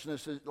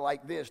covetousness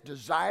like this: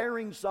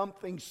 desiring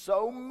something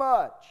so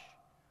much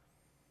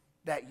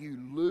that you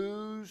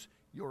lose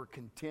your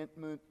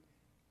contentment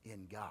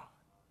in God.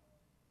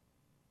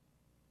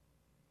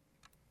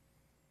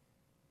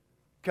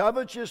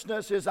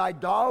 Covetousness is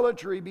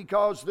idolatry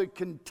because the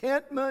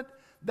contentment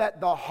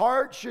that the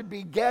heart should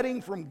be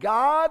getting from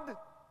God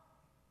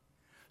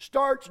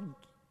starts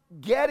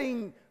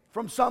getting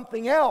from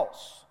something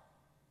else.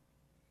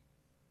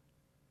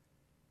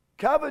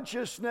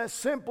 Covetousness,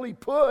 simply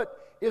put,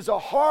 is a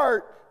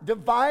heart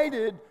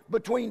divided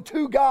between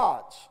two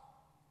gods,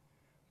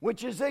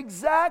 which is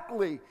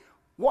exactly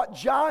what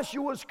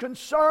Joshua's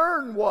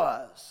concern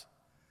was.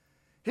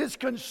 His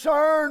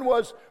concern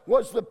was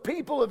the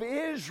people of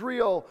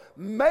Israel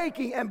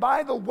making, and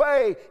by the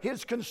way,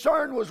 his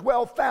concern was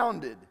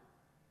well-founded,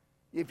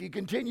 if you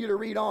continue to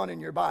read on in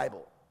your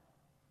Bible.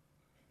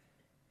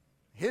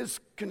 His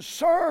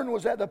concern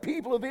was that the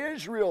people of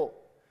Israel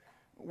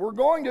were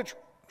going to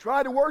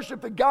try to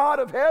worship the God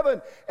of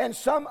heaven and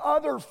some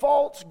other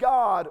false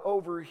god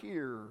over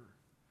here.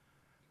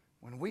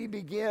 When we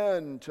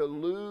begin to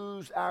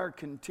lose our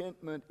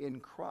contentment in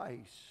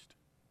Christ,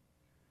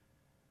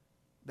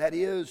 that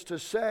is to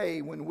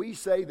say, when we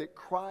say that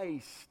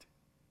Christ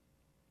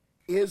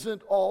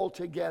isn't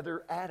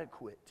altogether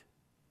adequate,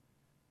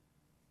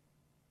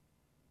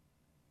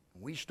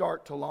 we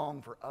start to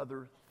long for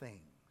other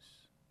things.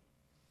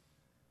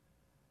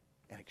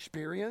 An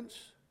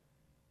experience,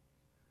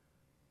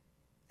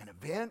 an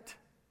event,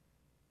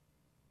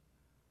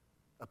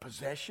 a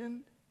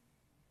possession.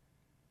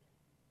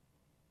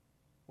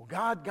 Well,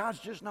 God's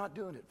just not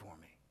doing it for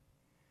me.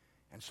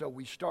 And so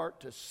we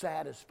start to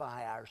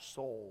satisfy our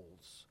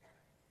souls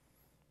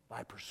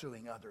by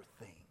pursuing other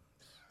things.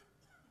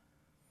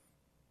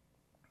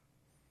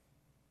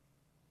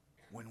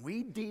 When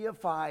we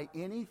deify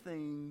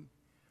anything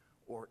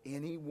or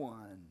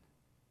anyone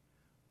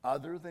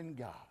other than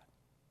God,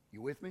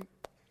 you with me?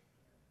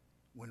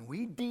 When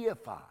we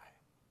deify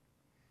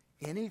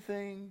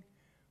anything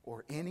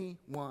or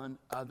anyone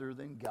other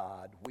than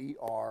God, we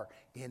are,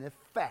 in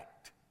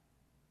effect,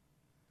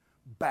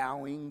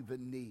 bowing the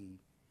knee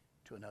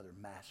to another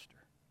master.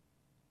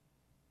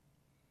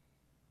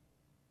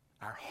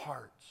 Our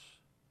hearts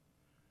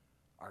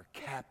are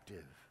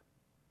captive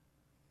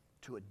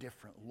to a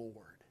different Lord.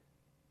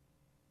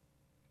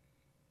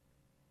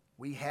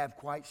 We have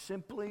quite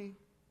simply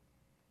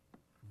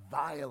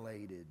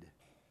violated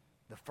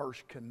the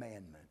first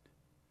commandment,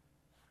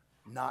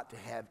 not to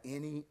have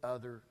any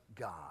other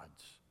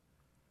gods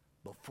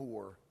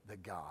before the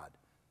God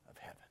of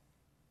heaven.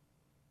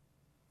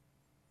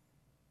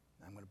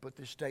 I'm going to put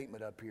this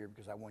statement up here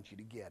because I want you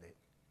to get it.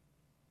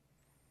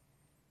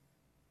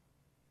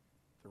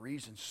 The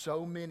reason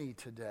so many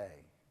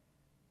today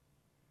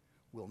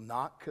will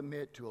not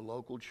commit to a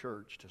local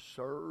church to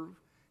serve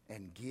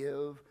and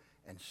give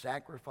and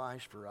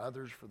sacrifice for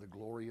others for the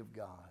glory of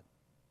God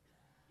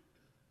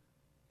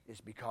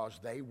is because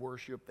they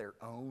worship their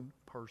own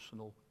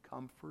personal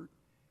comfort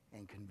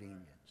and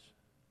convenience.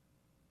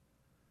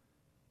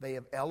 They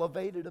have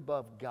elevated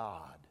above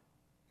God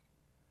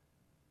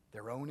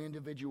their own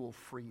individual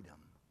freedom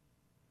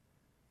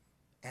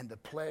and the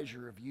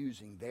pleasure of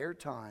using their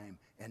time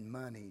and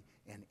money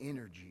and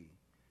energy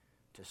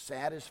to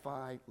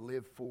satisfy,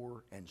 live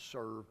for, and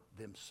serve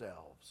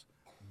themselves.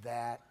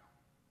 That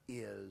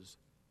is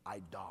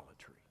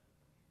idolatry.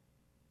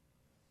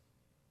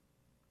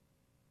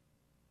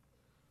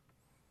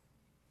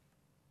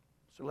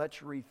 So let's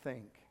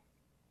rethink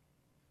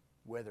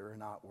whether or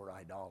not we're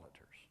idolaters.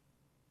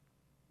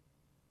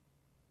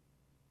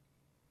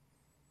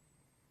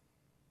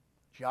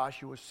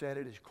 Joshua said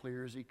it as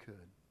clear as he could.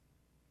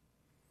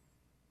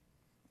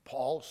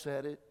 Paul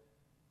said it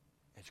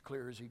as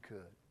clear as he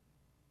could.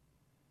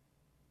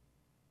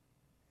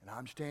 And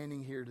I'm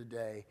standing here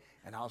today,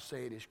 and I'll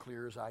say it as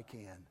clear as I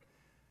can.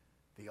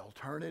 The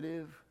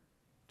alternative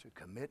to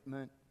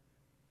commitment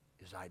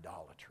is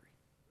idolatry.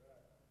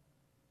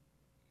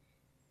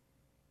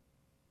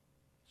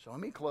 So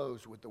let me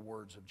close with the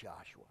words of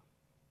Joshua.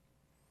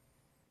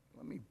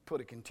 Let me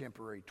put a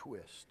contemporary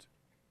twist.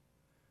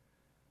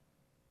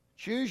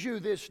 Choose you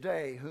this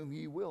day whom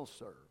ye will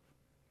serve.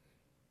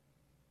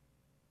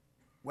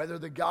 Whether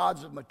the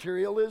gods of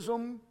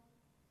materialism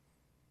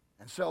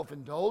and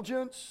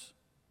self-indulgence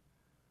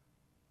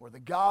or the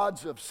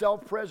gods of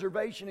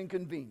self-preservation and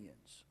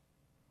convenience.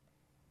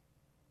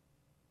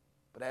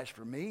 But as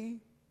for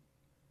me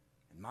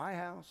and my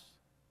house,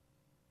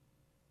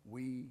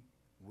 we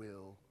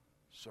will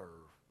serve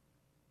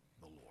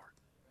the Lord.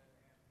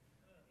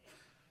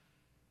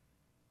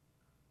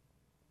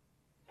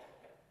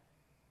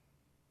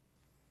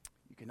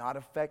 You cannot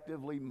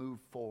effectively move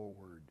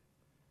forward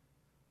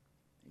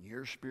in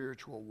your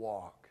spiritual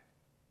walk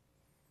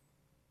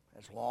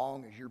as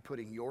long as you're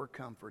putting your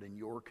comfort and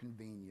your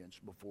convenience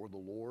before the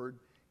Lord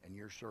and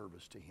your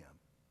service to Him.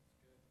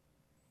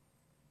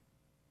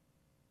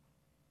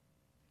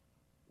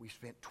 We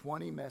spent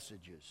 20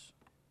 messages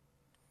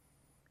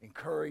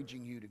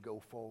encouraging you to go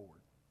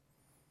forward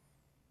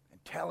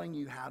and telling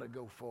you how to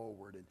go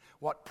forward and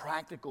what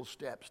practical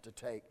steps to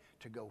take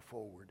to go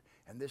forward.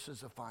 And this is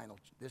the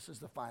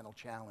final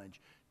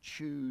challenge.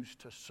 Choose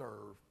to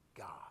serve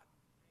God.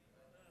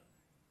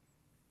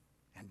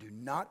 And do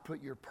not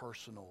put your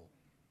personal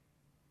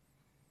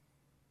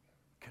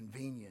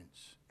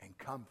convenience and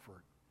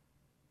comfort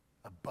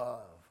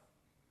above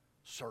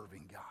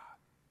serving God.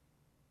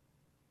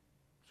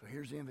 So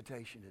here's the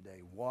invitation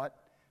today. What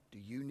do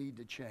you need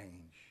to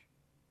change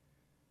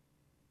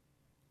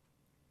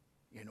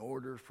in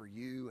order for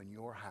you and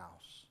your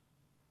house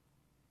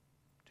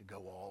to go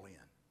all in?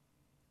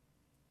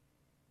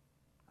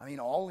 I mean,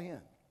 all in.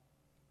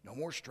 No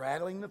more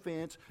straddling the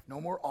fence. No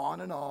more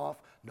on and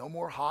off. No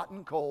more hot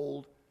and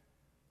cold.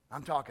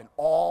 I'm talking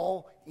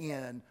all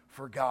in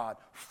for God.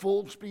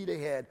 Full speed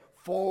ahead,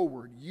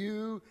 forward,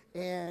 you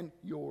and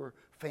your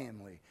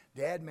family.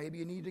 Dad, maybe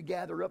you need to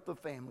gather up the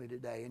family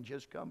today and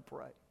just come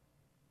pray.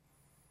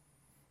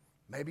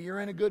 Maybe you're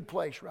in a good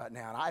place right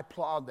now, and I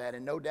applaud that,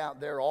 and no doubt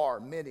there are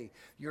many.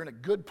 You're in a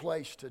good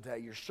place today.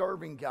 You're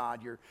serving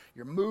God. You're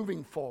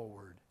moving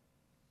forward.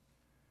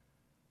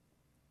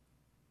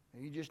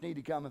 And you just need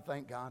to come and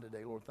thank God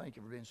today. Lord, thank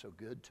you for being so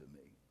good to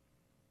me.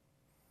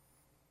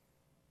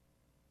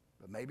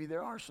 But maybe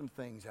there are some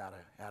things out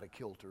of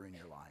kilter in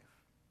your life.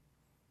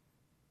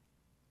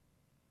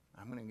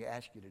 I'm going to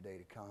ask you today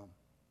to come.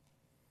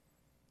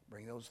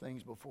 Bring those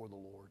things before the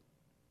Lord.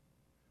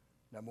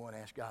 Number one,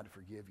 ask God to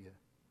forgive you.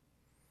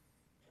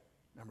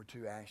 Number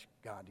two, ask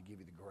God to give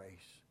you the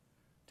grace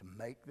to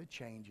make the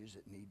changes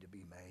that need to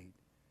be made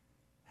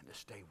and to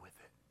stay with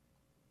it.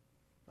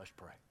 Let's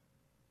pray.